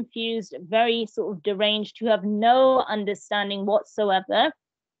very confused, very sort of deranged, who have no understanding whatsoever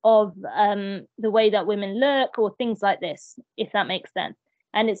of the way that women look or things like this, if that makes sense.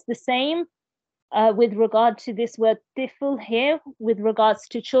 And it's the same with regard to this word tifl here, with regards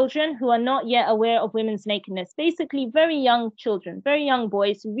to children who are not yet aware of women's nakedness. Basically, very young children, very young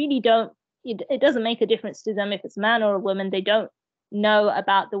boys who really don't, it doesn't make a difference to them if it's a man or a woman. They don't know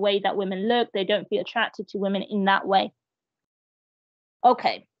about the way that women look. They don't feel attracted to women in that way.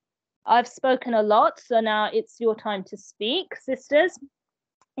 Okay, I've spoken a lot, so now it's your time to speak, sisters.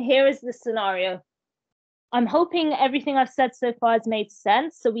 Here is the scenario. I'm hoping everything I've said so far has made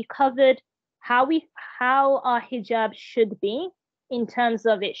sense. So we covered how our hijab should be. in terms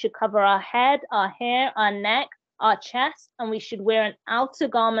of it should cover our head, our hair, our neck, our chest, and we should wear an outer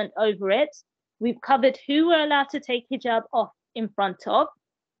garment over it. We've covered who we're allowed to take hijab off in front of,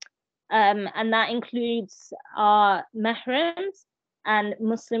 and that includes our mahrams and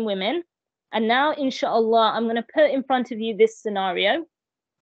Muslim women. And now, inshallah, I'm going to put in front of you this scenario.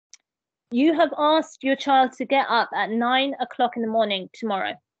 You have asked your child to get up at 9 o'clock in the morning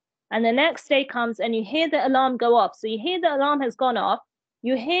tomorrow. And the next day comes and you hear the alarm go off. So you hear the alarm has gone off.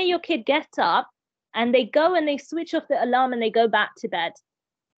 You hear your kid get up and they go and they switch off the alarm and they go back to bed.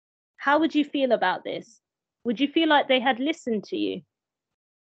 How would you feel about this? Would you feel like they had listened to you?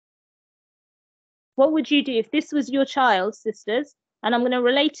 What would you do if this was your child, sisters? And I'm going to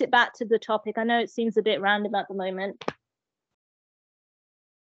relate it back to the topic. I know it seems a bit random at the moment.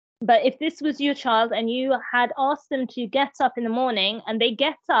 But if this was your child and you had asked them to get up in the morning and they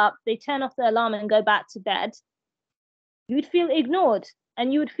get up, they turn off the alarm and go back to bed, you would feel ignored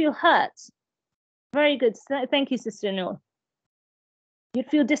and you would feel hurt. Very good. Thank you, Sister Nur. You'd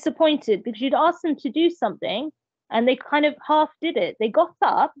feel disappointed because you'd asked them to do something and they kind of half did it. They got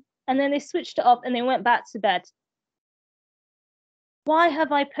up and then they switched it off and they went back to bed. Why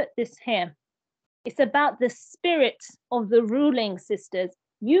have I put this here? It's about the spirit of the ruling, sisters.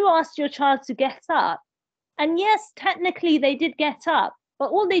 You asked your child to get up, and yes, technically they did get up, but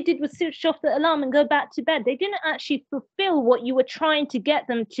all they did was switch off the alarm and go back to bed. They didn't actually fulfill what you were trying to get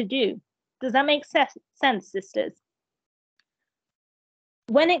them to do. Does that make sense, sisters?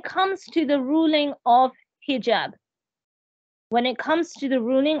 When it comes to the ruling of hijab, we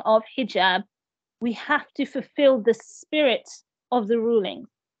have to fulfill the spirit of the ruling.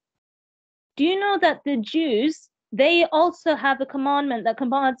 Do you know that the Jews, they also have a commandment that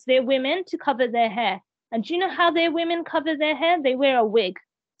commands their women to cover their hair? And do you know how their women cover their hair? They wear a wig.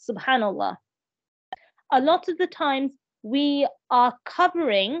 Subhanallah. A lot of the times we are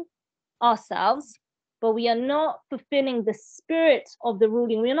covering ourselves, but we are not fulfilling the spirit of the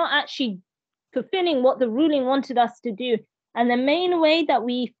ruling. We're not actually fulfilling what the ruling wanted us to do. And the main way that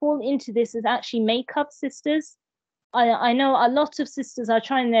we fall into this is actually makeup, sisters. I know a lot of sisters are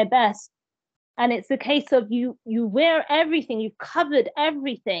trying their best. And it's a case of you wear everything, you've covered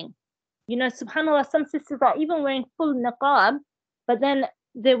everything. You know, subhanAllah, some sisters are even wearing full niqab, but then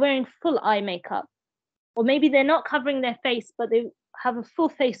they're wearing full eye makeup. Or maybe they're not covering their face, but they have a full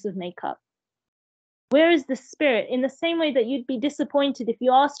face of makeup. Where is the spirit? In the same way that you'd be disappointed if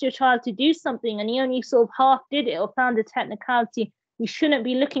you asked your child to do something and he only sort of half did it or found a technicality. We shouldn't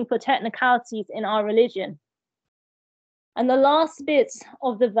be looking for technicalities in our religion. And the last bit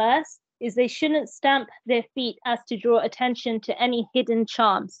of the verse is they shouldn't stamp their feet as to draw attention to any hidden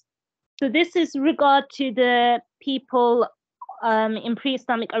charms. So this is regard to the people in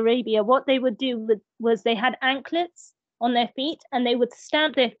pre-Islamic Arabia. What they would do was they had anklets on their feet and they would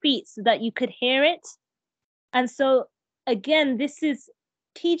stamp their feet so that you could hear it. And so again, this is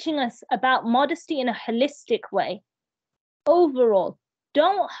teaching us about modesty in a holistic way. Overall,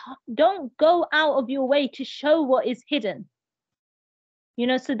 don't go out of your way to show what is hidden. You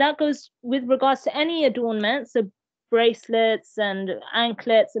know, so that goes with regards to any adornment, so bracelets and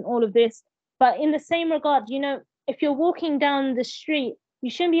anklets and all of this. But in the same regard, you know, if you're walking down the street, you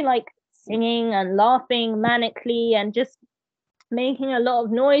shouldn't be like singing and laughing manically and just making a lot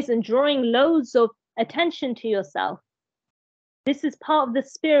of noise and drawing loads of attention to yourself. This is part of the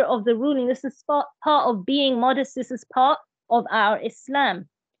spirit of the ruling. This is part of being modest. This is part of our Islam.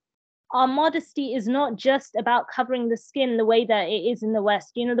 Our modesty is not just about covering the skin the way that it is in the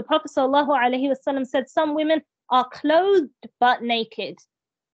West. You know, the Prophet ﷺ said some women are clothed but naked,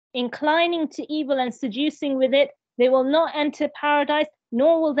 inclining to evil and seducing with it. They will not enter paradise,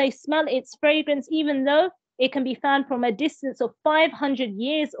 nor will they smell its fragrance, even though it can be found from a distance of 500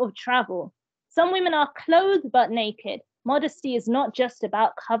 years of travel. Some women are clothed but naked. Modesty is not just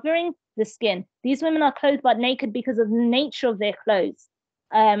about covering the skin. These women are clothed but naked because of the nature of their clothes.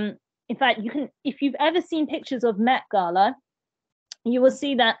 In fact, if you've ever seen pictures of Met Gala, you will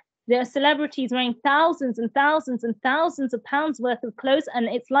see that there are celebrities wearing thousands and thousands and thousands of pounds worth of clothes, and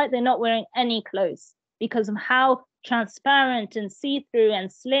it's like they're not wearing any clothes because of how transparent and see-through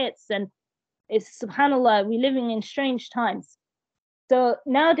and slits, and it's subhanallah, we're living in strange times. So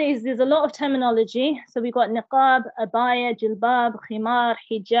nowadays there's a lot of terminology. So we've got niqab, abaya, jilbab, khimar,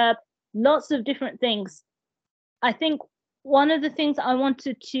 hijab, lots of different things. I think one of the things I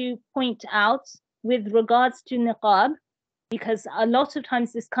wanted to point out with regards to niqab, because a lot of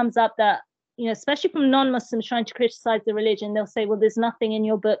times this comes up that, you know, especially from non-Muslims trying to criticize the religion, they'll say, well, there's nothing in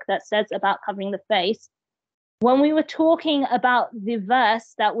your book that says about covering the face. When we were talking about the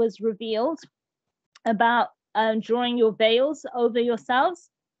verse that was revealed about drawing your veils over yourselves.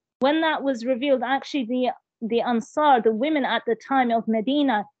 When that was revealed, actually the Ansar, the women at the time of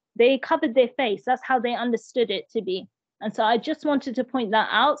Medina, they covered their face. That's how they understood it to be. And so I just wanted to point that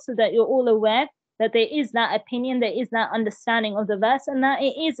out so that you're all aware that there is that opinion, there is that understanding of the verse, and that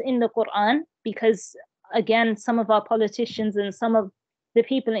it is in the Quran, because again, some of our politicians and some of the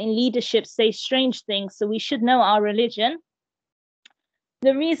people in leadership say strange things, so we should know our religion.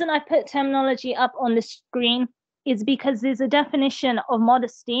 The reason I put terminology up on the screen is because there's a definition of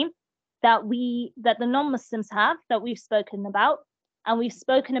modesty that the non-Muslims have, that we've spoken about, and we've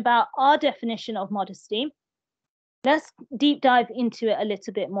spoken about our definition of modesty. Let's deep dive into it a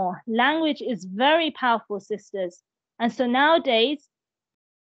little bit more. Language is very powerful, sisters. And so nowadays,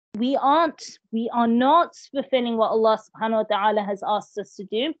 we are not fulfilling what Allah subhanahu wa ta'ala has asked us to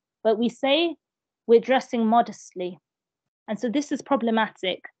do, but we say we're dressing modestly. And so this is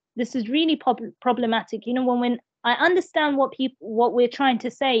problematic. This is really problematic. You know, when I understand what we're trying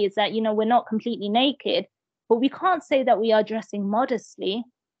to say is that, you know, we're not completely naked, but we can't say that we are dressing modestly.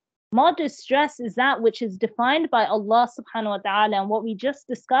 Modest dress is that which is defined by Allah subhanahu wa ta'ala, and what we just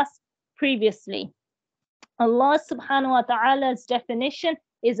discussed previously. Allah subhanahu wa ta'ala's definition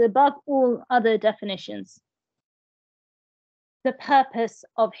is above all other definitions. The purpose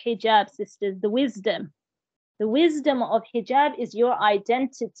of hijab, sisters, the wisdom of hijab is your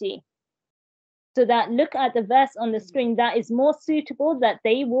identity. So that, look at the verse on the screen, that is more suitable, that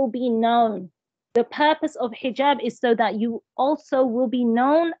they will be known. The purpose of hijab is so that you also will be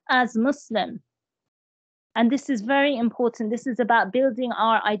known as Muslim. And this is very important. This is about building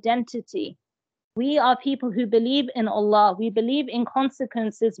our identity. We are people who believe in Allah. We believe in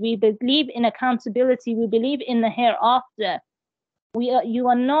consequences. We believe in accountability. We believe in the hereafter. You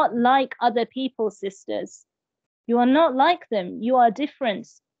are not like other people, sisters. You are not like them. You are different,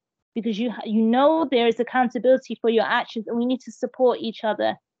 because you know there is accountability for your actions, and we need to support each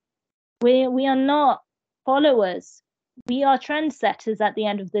other. We are not followers. We are trendsetters at the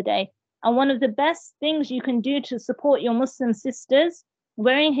end of the day. And one of the best things you can do to support your Muslim sisters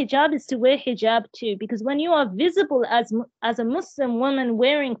wearing hijab is to wear hijab too, because when you are visible as a Muslim woman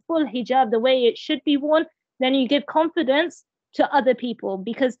wearing full hijab the way it should be worn, then you give confidence to other people.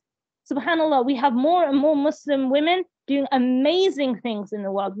 Because subhanallah, we have more and more Muslim women doing amazing things in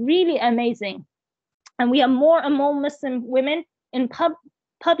the world, really amazing. And we have more and more Muslim women in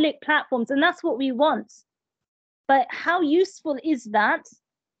public platforms, and that's what we want. But how useful is that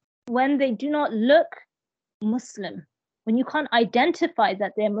when they do not look Muslim, when you can't identify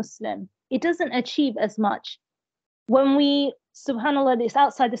that they're Muslim? It doesn't achieve as much. When we, subhanallah, it's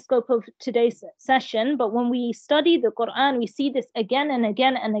outside the scope of today's session, but when we study the Quran, we see this again and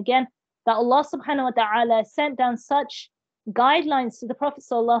again and again, that Allah subhanahu wa ta'ala sent down such guidelines to the Prophet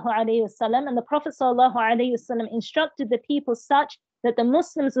sallallahu alaihi wasallam, and the Prophet sallallahu alaihi wasallam instructed the people such that the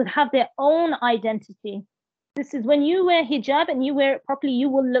Muslims would have their own identity. This is when you wear hijab and you wear it properly, you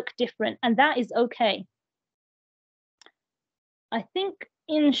will look different, and that is okay. I think,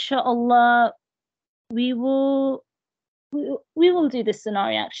 inshallah, we will do this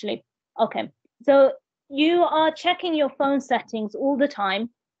scenario actually. Okay, so you are checking your phone settings all the time,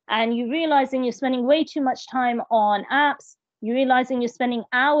 and you're realizing you're spending way too much time on apps. You're realizing you're spending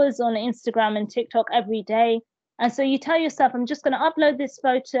hours on Instagram and TikTok every day. And so you tell yourself, I'm just going to upload this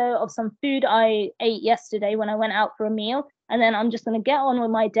photo of some food I ate yesterday when I went out for a meal, and then I'm just going to get on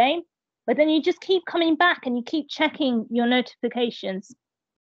with my day. But then you just keep coming back and you keep checking your notifications.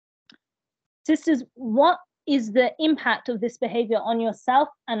 Sisters, what is the impact of this behavior on yourself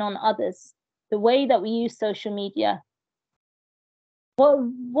and on others? The way that we use social media.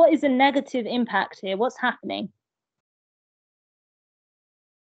 What is a negative impact here? What's happening?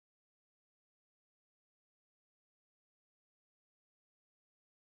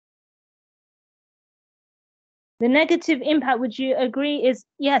 The negative impact, would you agree, is,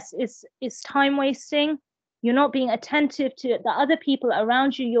 yes, it's time wasting. You're not being attentive to the other people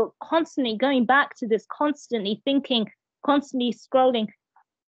around you. You're constantly going back to this, constantly thinking, constantly scrolling.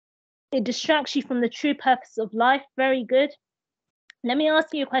 It distracts you from the true purpose of life. Very good. Let me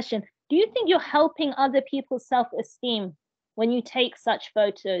ask you a question. Do you think you're helping other people's self-esteem when you take such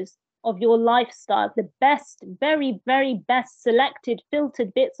photos of your lifestyle, the best, very, very best selected,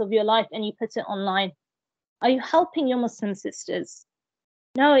 filtered bits of your life, and you put it online? Are you helping your Muslim sisters?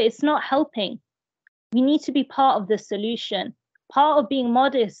 No, it's not helping. We need to be part of the solution. Part of being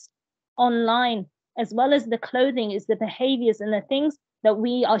modest online, as well as the clothing, is the behaviors and the things that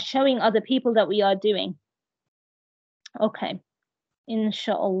we are showing other people that we are doing. Okay,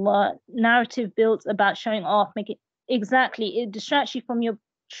 inshallah. Narrative built about showing off, make it exactly. It distracts you from your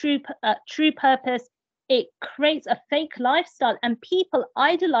true purpose. it creates a fake lifestyle, and people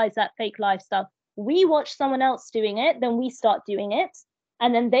idolize that fake lifestyle. We watch someone else doing it, then we start doing it,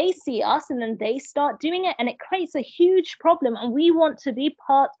 and then they see us and then they start doing it, and it creates a huge problem, and we want to be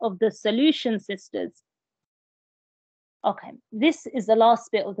part of the solution, sisters. Okay, this is the last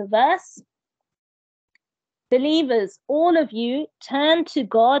bit of the verse. Believers, all of you, turn to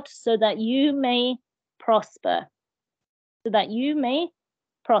God so that you may prosper. So that you may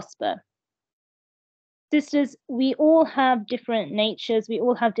prosper. Sisters, we all have different natures. We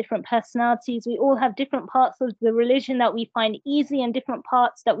all have different personalities. We all have different parts of the religion that we find easy and different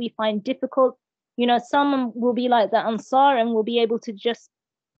parts that we find difficult. You know, some will be like the Ansar and will be able to just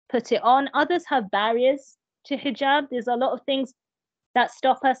put it on. Others have barriers to hijab. There's a lot of things that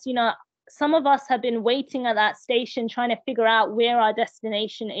stop us. You know, some of us have been waiting at that station trying to figure out where our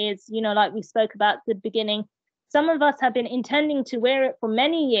destination is, you know, like we spoke about at the beginning. Some of us have been intending to wear it for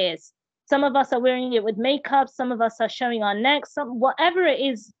many years. Some of us are wearing it with makeup. Some of us are showing our necks. Whatever it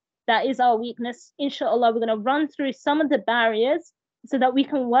is that is our weakness, inshallah, we're going to run through some of the barriers so that we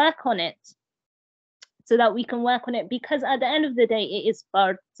can work on it. So that we can work on it, because at the end of the day, it is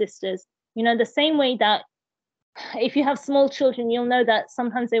fard, sisters. You know, the same way that if you have small children, you'll know that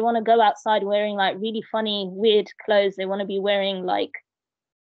sometimes they want to go outside wearing like really funny, weird clothes. They want to be wearing like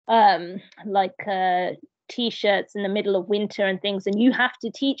t-shirts in the middle of winter and things, and you have to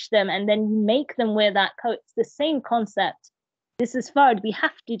teach them and then make them wear that coat. It's the same concept. This is fard. We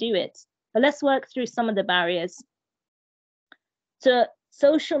have to do it. But let's work through some of the barriers. So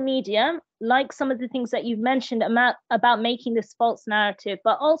social media, like some of the things that you've mentioned about making this false narrative,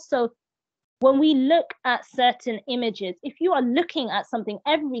 but also when we look at certain images, if you are looking at something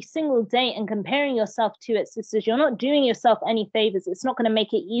every single day and comparing yourself to it, sisters, you're not doing yourself any favors. It's not going to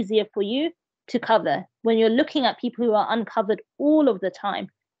make it easier for you to cover when you're looking at people who are uncovered all of the time.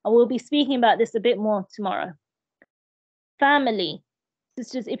 And we'll be speaking about this a bit more tomorrow. Family.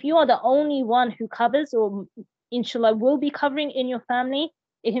 Sisters, if you are the only one who covers, or inshallah will be covering in your family,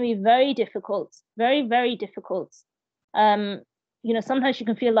 it can be very difficult, very, very difficult. You know, sometimes you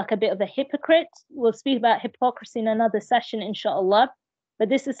can feel like a bit of a hypocrite. We'll speak about hypocrisy in another session, inshallah. But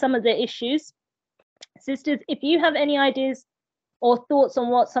this is some of the issues. Sisters, if you have any ideas or thoughts on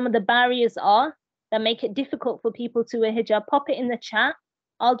what some of the barriers are that make it difficult for people to wear hijab, pop it in the chat.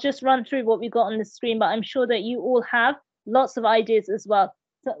 I'll just run through what we've got on the screen, but I'm sure that you all have lots of ideas as well.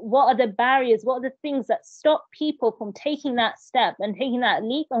 So what are the barriers? What are the things that stop people from taking that step and taking that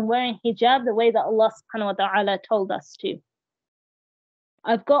leap and wearing hijab the way that Allah subhanahu wa ta'ala told us to?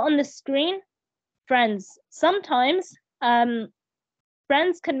 I've got on the screen, friends. Sometimes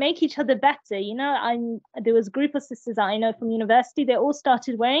friends can make each other better. You know, there was a group of sisters that I know from university. They all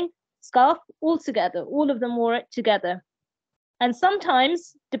started wearing scarf all together. All of them wore it together. And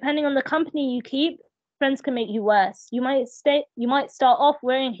sometimes, depending on the company you keep, friends can make you worse. You might start off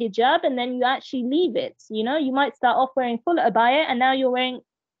wearing hijab and then you actually leave it. You know, you might start off wearing full abaya and now you're wearing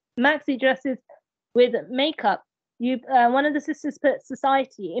maxi dresses with makeup. One of the sisters put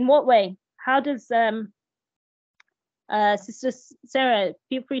society. In what way? How does Sister Sarah,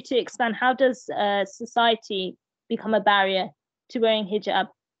 feel free to expand. How does society become a barrier to wearing hijab?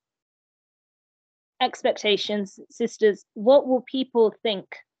 Expectations, sisters. What will people think?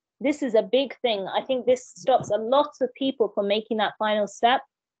 This is a big thing. I think this stops a lot of people from making that final step.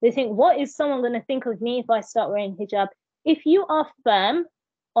 They think, what is someone going to think of me if I start wearing hijab? If you are firm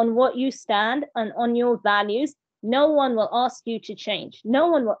on what you stand and on your values, no one will ask you to change. No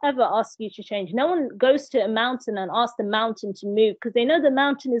one will ever ask you to change. No one goes to a mountain and asks the mountain to move because they know the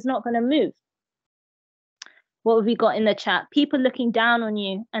mountain is not going to move. What have we got in the chat? People looking down on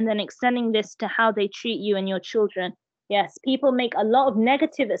you and then extending this to how they treat you and your children. Yes, people make a lot of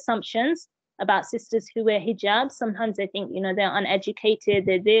negative assumptions about sisters who wear hijab. Sometimes they think, you know, they're uneducated,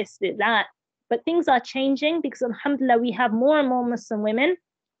 they're this, they're that. But things are changing because, alhamdulillah, we have more and more Muslim women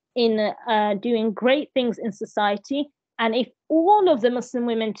in doing great things in society. And if all of the Muslim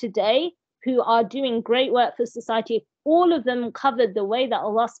women today who are doing great work for society, if all of them covered the way that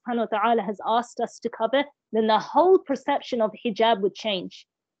Allah subhanahu wa ta'ala has asked us to cover, then the whole perception of hijab would change.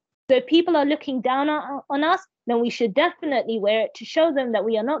 So if people are looking down on us, then we should definitely wear it to show them that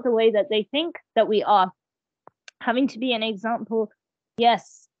we are not the way that they think that we are. Having to be an example,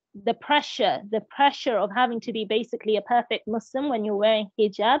 yes, the pressure of having to be basically a perfect Muslim when you're wearing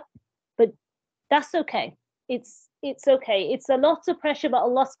hijab, but that's okay. It's okay. It's a lot of pressure, but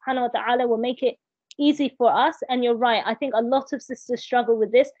Allah subhanahu wa ta'ala will make it easy for us. And you're right. I think a lot of sisters struggle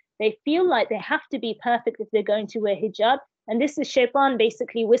with this. They feel like they have to be perfect if they're going to wear hijab. And this is shaitan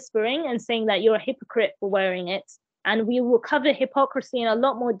basically whispering and saying that you're a hypocrite for wearing it. And we will cover hypocrisy in a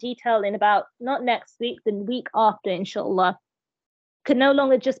lot more detail in about, not next week, the week after, inshallah. Could no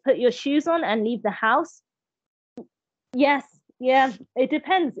longer just put your shoes on and leave the house. Yes, yeah, it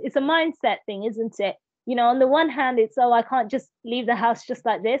depends. It's a mindset thing, isn't it? You know, on the one hand, it's, oh, I can't just leave the house just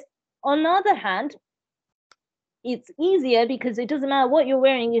like this. On the other hand, it's easier because it doesn't matter what you're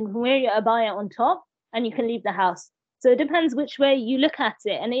wearing, you can wear your abaya on top and you can leave the house. So it depends which way you look at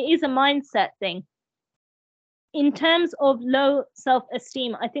it. And it is a mindset thing. In terms of low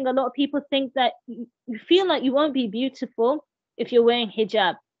self-esteem, I think a lot of people think that you feel like you won't be beautiful if you're wearing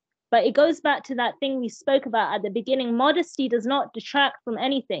hijab. But it goes back to that thing we spoke about at the beginning. Modesty does not detract from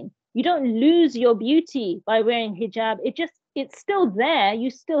anything. You don't lose your beauty by wearing hijab. It's still there. You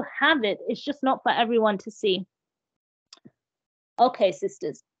still have it. It's just not for everyone to see. Okay,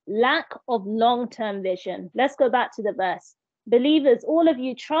 sisters, lack of long-term vision. Let's go back to the verse. Believers, all of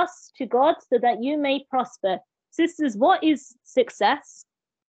you, trust to God so that you may prosper. Sisters, what is success?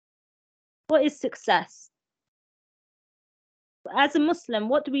 What is success? As a Muslim,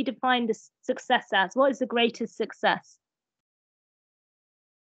 what do we define this success as? What is the greatest success?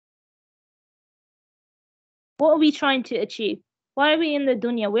 What are we trying to achieve? Why are we in the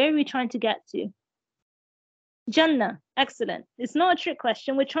dunya? Where are we trying to get to? Jannah. Excellent. It's not a trick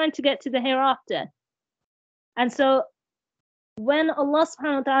question. We're trying to get to the hereafter. And so when Allah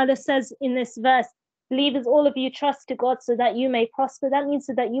subhanahu wa ta'ala says in this verse, believers, all of you, trust to God so that you may prosper, that means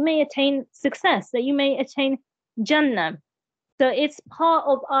so that you may attain success, that you may attain Jannah. So it's part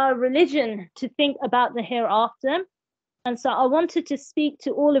of our religion to think about the hereafter. And so I wanted to speak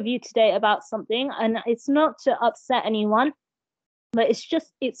to all of you today about something, and it's not to upset anyone, but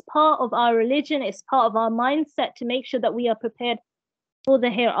it's part of our religion, it's part of our mindset to make sure that we are prepared for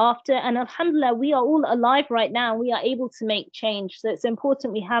the hereafter. And alhamdulillah, we are all alive right now. We are able to make change. So it's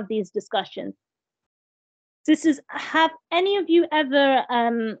important we have these discussions. Sisters, have any of you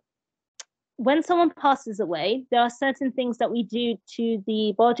ever, when someone passes away, there are certain things that we do to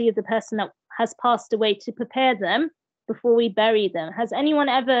the body of the person that has passed away to prepare them before we bury them. Has anyone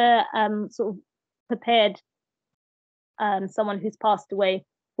ever sort of prepared someone who's passed away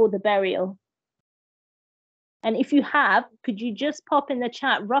for the burial? And if you have, could you just pop in the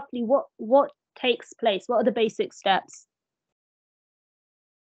chat roughly what takes place? What are the basic steps?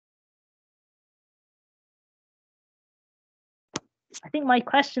 I think my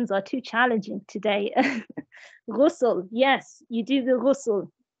questions are too challenging today. Ghusl, yes, you do the ghusl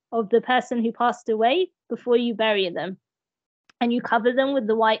of the person who passed away before you bury them. And you cover them with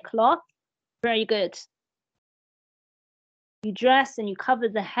the white cloth. Very good. You dress and you cover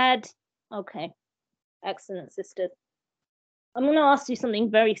the head. Okay, excellent, sisters. I'm going to ask you something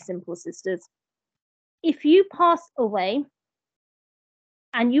very simple, sisters. If you pass away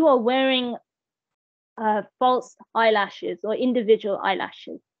and you are wearing false eyelashes or individual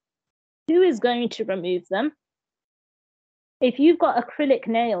eyelashes, who is going to remove them? If you've got acrylic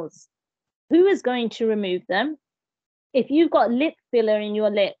nails, who is going to remove them? If you've got lip filler in your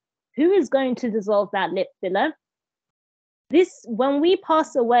lip, who is going to dissolve that lip filler? This, when we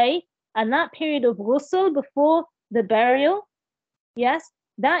pass away, and that period of ghusl before the burial, yes,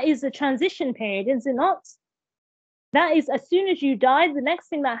 that is a transition period, is it not? That is, as soon as you die, the next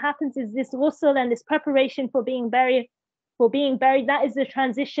thing that happens is this ghusl and this preparation for being buried. That is the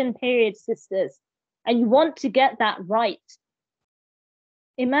transition period, sisters. And you want to get that right.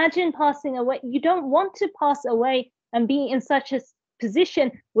 Imagine passing away. You don't want to pass away and be in such a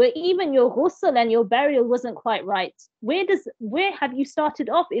position where even your ghusl and your burial wasn't quite right. Where have you started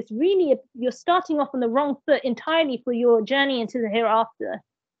off? It's really, you're starting off on the wrong foot entirely for your journey into the hereafter.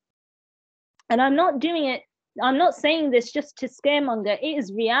 And I'm not saying this just to scaremonger. It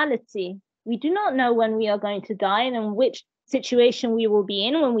is reality. We do not know when we are going to die and which situation we will be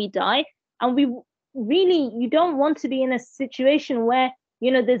in when we die. And you don't want to be in a situation where,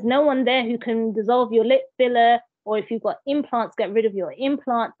 there's no one there who can dissolve your lip filler, or if you've got implants, get rid of your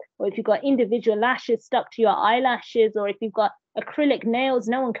implant, or if you've got individual lashes stuck to your eyelashes, or if you've got acrylic nails,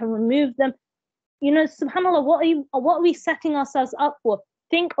 no one can remove them. SubhanAllah, what are we setting ourselves up for?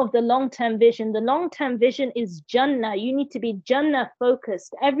 Think of the long-term vision. The long-term vision is Jannah. You need to be Jannah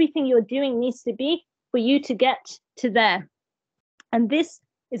focused. Everything you're doing needs to be for you to get to there. And this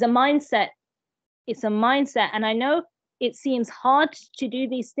is a mindset. It's a mindset. And I know it seems hard to do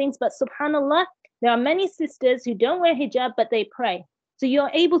these things, but subhanAllah, there are many sisters who don't wear hijab, but they pray. So you're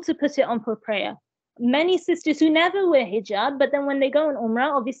able to put it on for prayer. Many sisters who never wear hijab, but then when they go on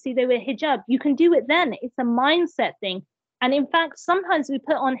Umrah, obviously they wear hijab. You can do it then. It's a mindset thing. And in fact, sometimes we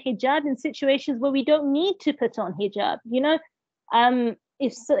put on hijab in situations where we don't need to put on hijab.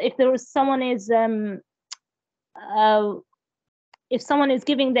 If there was someone is if someone is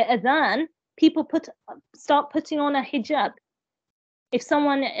giving the adhan, people start putting on a hijab. If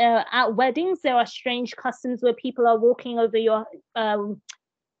someone at weddings, there are strange customs where people are walking with the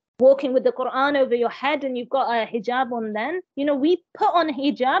Quran over your head and you've got a hijab on. Then, we put on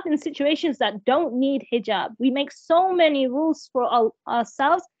hijab in situations that don't need hijab. We make so many rules for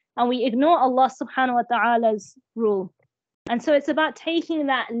ourselves and we ignore Allah subhanahu wa ta'ala's rule. And so it's about taking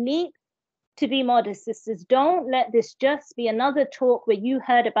that leap to be modest, sisters. Don't let this just be another talk where you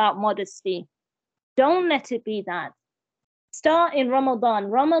heard about modesty. Don't let it be that. Start in Ramadan.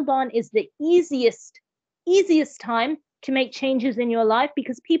 Ramadan is the easiest time to make changes in your life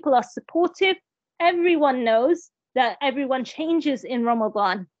because people are supportive. Everyone knows that everyone changes in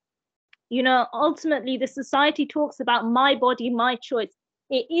Ramadan. Ultimately, the society talks about my body, my choice.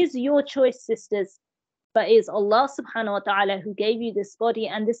 It is your choice, sisters. But it is Allah subhanahu wa ta'ala who gave you this body,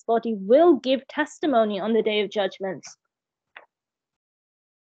 and this body will give testimony on the Day of Judgment.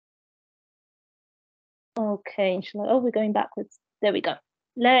 Okay, inshallah. Oh, we're going backwards. There we go.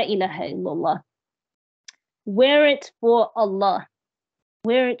 La ilaha illallah. Wear it for Allah.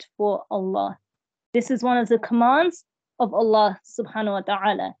 Wear it for Allah. This is one of the commands of Allah subhanahu wa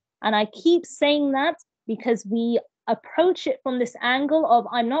ta'ala. And I keep saying that because we approach it from this angle of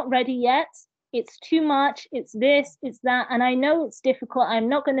I'm not ready yet. It's too much. It's this, it's that. And I know it's difficult. I'm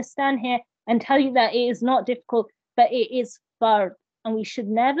not going to stand here and tell you that it is not difficult, but it is fard. And we should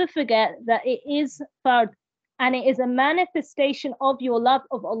never forget that it is fard. And it is a manifestation of your love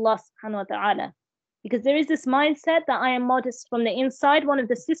of Allah subhanahu wa ta'ala. Because there is this mindset that I am modest from the inside. One of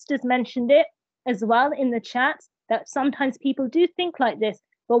the sisters mentioned it as well in the chat, that sometimes people do think like this.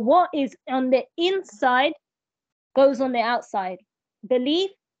 But what is on the inside goes on the outside.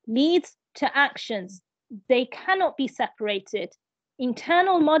 Belief leads to actions. They cannot be separated.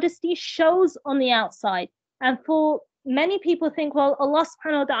 Internal modesty shows on the outside. And for many people think, well, Allah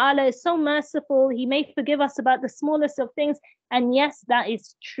subhanahu wa ta'ala is so merciful. He may forgive us about the smallest of things. And yes, that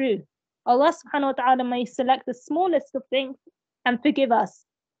is true. Allah subhanahu wa ta'ala may select the smallest of things and forgive us.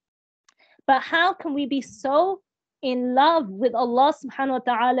 But how can we be so in love with Allah subhanahu wa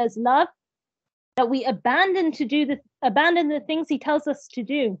ta'ala's love that we abandon the things He tells us to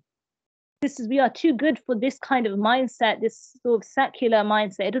do? We are too good for this kind of mindset, this sort of secular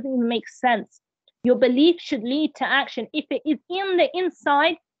mindset. It doesn't even make sense. Your belief should lead to action. If it is in the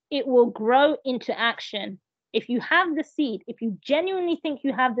inside, it will grow into action. If you have the seed, if you genuinely think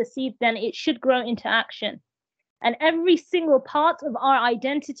you have the seed, then it should grow into action. And every single part of our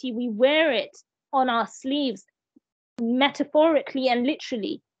identity, we wear it on our sleeves, metaphorically and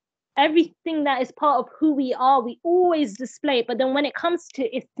literally. Everything that is part of who we are, we always display it. But then when it comes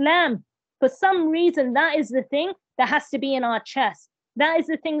to Islam, for some reason, that is the thing that has to be in our chest. That is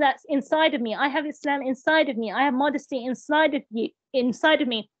the thing that's inside of me. I have Islam inside of me. I have modesty inside of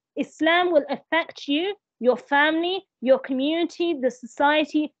me. Islam will affect you, your family, your community, the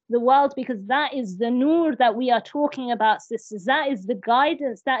society, the world, because that is the nur that we are talking about, sisters. That is the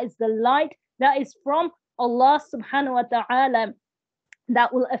guidance, that is the light, that is from Allah subhanahu wa ta'ala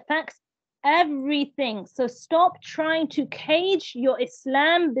that will affect everything. So stop trying to cage your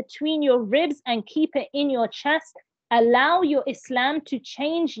Islam between your ribs and keep it in your chest. Allow your Islam to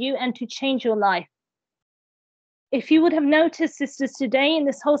change you and to change your life. If you would have noticed, sisters, today in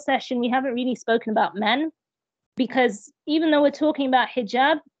this whole session, we haven't really spoken about men, because even though we're talking about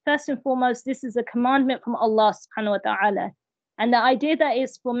hijab, first and foremost, this is a commandment from Allah subhanahu wa ta'ala. And the idea that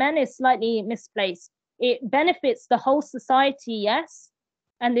is for men is slightly misplaced. It benefits the whole society, yes,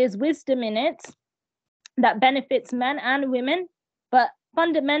 and there's wisdom in it that benefits men and women, but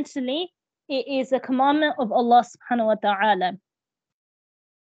fundamentally, it is a commandment of Allah subhanahu wa ta'ala.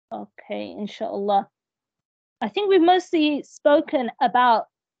 Okay, inshallah. I think we've mostly spoken about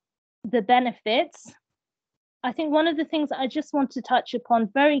the benefits. I think one of the things I just want to touch upon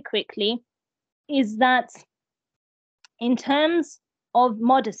very quickly is that in terms of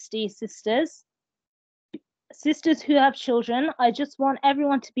modesty, sisters who have children, I just want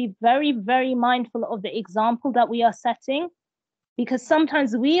everyone to be very, very mindful of the example that we are setting, because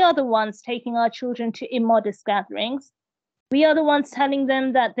sometimes we are the ones taking our children to immodest gatherings. We are the ones telling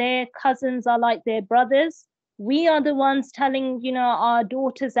them that their cousins are like their brothers. We are the ones telling, our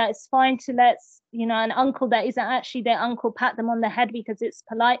daughters that it's fine to let, an uncle that isn't actually their uncle pat them on the head because it's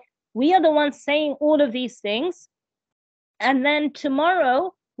polite. We are the ones saying all of these things. And then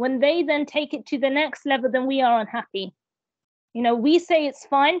tomorrow, when they then take it to the next level, then we are unhappy. We say it's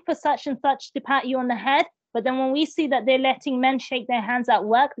fine for such and such to pat you on the head, but then when we see that they're letting men shake their hands at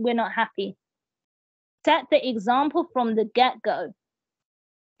work, we're not happy. Set the example from the get-go.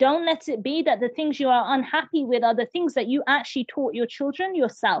 Don't let it be that the things you are unhappy with are the things that you actually taught your children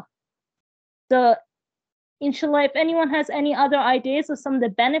yourself. So inshallah, if anyone has any other ideas of some of the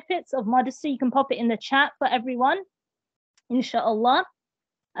benefits of modesty, you can pop it in the chat for everyone, inshallah.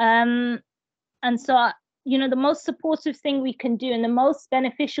 And so, you know, the most supportive thing we can do and the most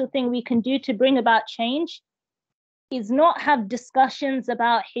beneficial thing we can do to bring about change is not have discussions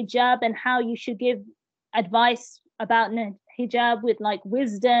about hijab and how you should give advice about hijab with like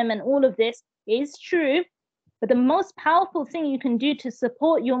wisdom and all of this is true. But the most powerful thing you can do to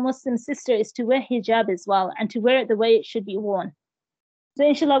support your Muslim sister is to wear hijab as well, and to wear it the way it should be worn. So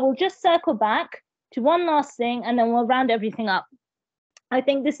inshallah, we'll just circle back to one last thing and then we'll round everything up. I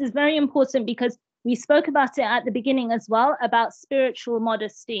think this is very important because we spoke about it at the beginning as well, about spiritual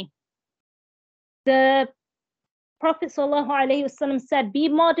modesty. The Prophet ﷺ said, be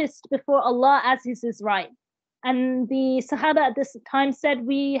modest before Allah as is right. And the Sahaba at this time said,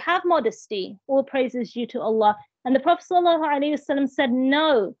 we have modesty, all praises due to Allah. And the Prophet ﷺ said,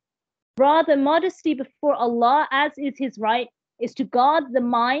 no, rather modesty before Allah as is his right is to guard the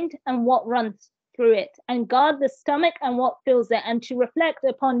mind and what runs through it, and guard the stomach and what fills it, and to reflect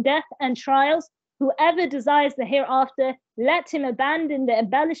upon death and trials. Whoever desires the hereafter, let him abandon the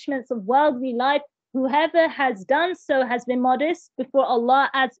embellishments of worldly life. Whoever has done so has been modest before Allah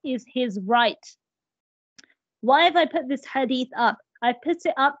as is his right. Why have I put this hadith up? I put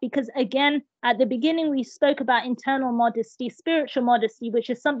it up because, again, at the beginning we spoke about internal modesty, spiritual modesty, which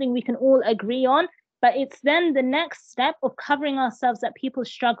is something we can all agree on, but it's then the next step of covering ourselves that people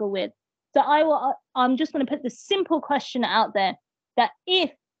struggle with. So I'm just going to put this simple question out there, that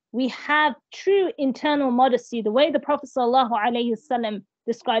if we have true internal modesty, the way the Prophet ﷺ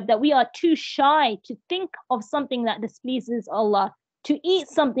described, that we are too shy to think of something that displeases Allah, to eat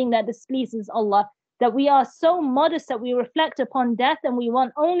something that displeases Allah, that we are so modest that we reflect upon death and we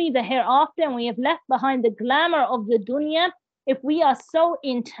want only the hereafter, and we have left behind the glamour of the dunya. If we are so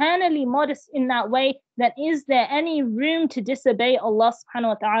internally modest in that way, then is there any room to disobey Allah subhanahu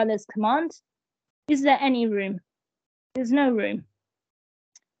wa ta'ala's command? Is there any room? There's no room.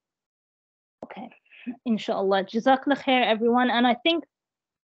 Okay, inshallah. Jazakallah khair, everyone. And I think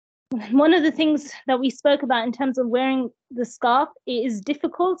one of the things that we spoke about in terms of wearing the scarf, it is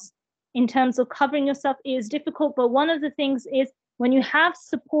difficult. In terms of covering yourself, it is difficult. But one of the things is when you have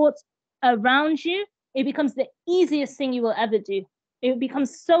support around you, it becomes the easiest thing you will ever do. It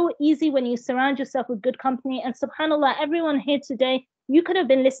becomes so easy when you surround yourself with good company. And subhanAllah, everyone here today, you could have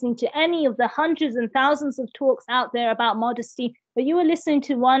been listening to any of the hundreds and thousands of talks out there about modesty, but you were listening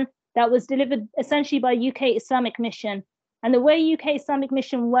to one that was delivered essentially by UK Islamic Mission. And the way UK Islamic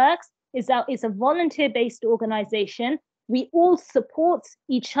Mission works is that it's a volunteer-based organization. We all support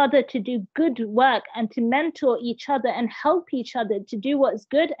each other to do good work and to mentor each other and help each other to do what is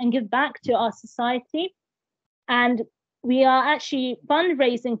good and give back to our society. And we are actually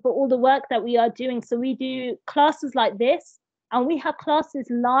fundraising for all the work that we are doing. So we do classes like this, and we have classes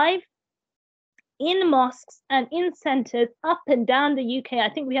live in mosques and in centers up and down the UK. I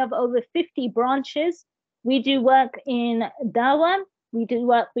think we have over 50 branches. We do work in Dawah. We do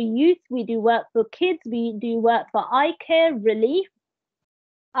work for youth, we do work for kids, we do work for eye care, relief.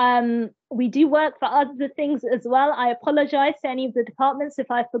 We do work for other things as well. I apologize to any of the departments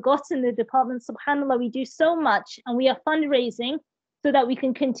if I've forgotten the department. SubhanAllah, we do so much, and we are fundraising so that we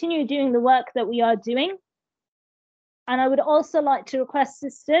can continue doing the work that we are doing. And I would also like to request,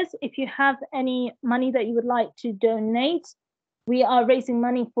 sisters, if you have any money that you would like to donate, we are raising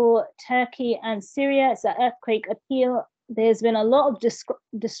money for Turkey and Syria. It's an earthquake appeal. There's been a lot of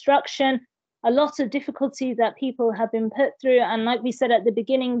destruction, a lot of difficulty that people have been put through. And like we said at the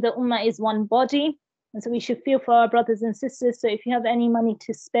beginning, the Ummah is one body. And so we should feel for our brothers and sisters. So if you have any money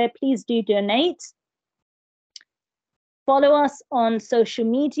to spare, please do donate. Follow us on social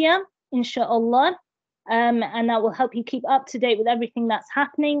media, inshallah. And that will help you keep up to date with everything that's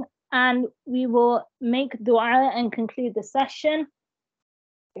happening. And we will make dua and conclude the session.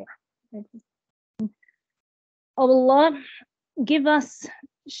 Allah, give us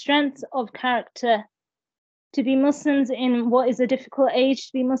strength of character to be Muslims in what is a difficult age,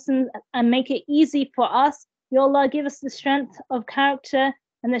 to be Muslims, and make it easy for us. Ya Allah, give us the strength of character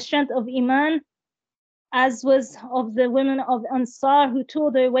and the strength of Iman, as was of the women of Ansar who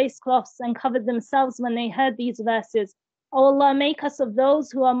tore their waistcloths and covered themselves when they heard these verses. O Allah, make us of those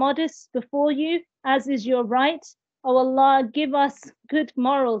who are modest before you, as is your right. O Allah, give us good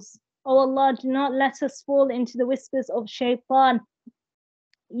morals. O Allah, do not let us fall into the whispers of shaitan.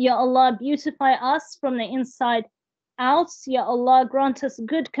 Ya Allah, beautify us from the inside out. Ya Allah, grant us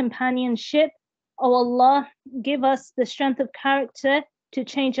good companionship. O Allah, give us the strength of character to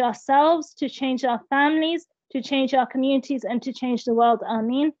change ourselves, to change our families, to change our communities, and to change the world.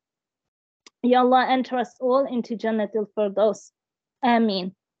 Ameen. Ya Allah, enter us all into Jannatul Firdaus.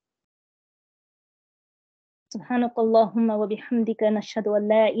 Ameen. سبحانك اللهم وبحمدك نشهد أن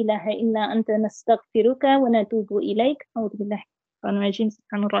لا إله إلا أنت نستغفرك ونتوب إليك. أعوذ بالله من الرجيم. بسم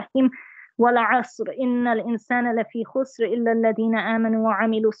الله الرحمن الرحيم. والعصر إن الإنسان لفي خسر إلا الذين آمنوا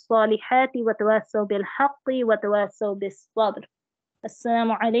وعملوا الصالحات وتواصوا بالحق وتواصوا بالصبر.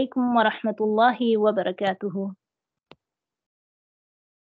 السلام عليكم ورحمة الله وبركاته.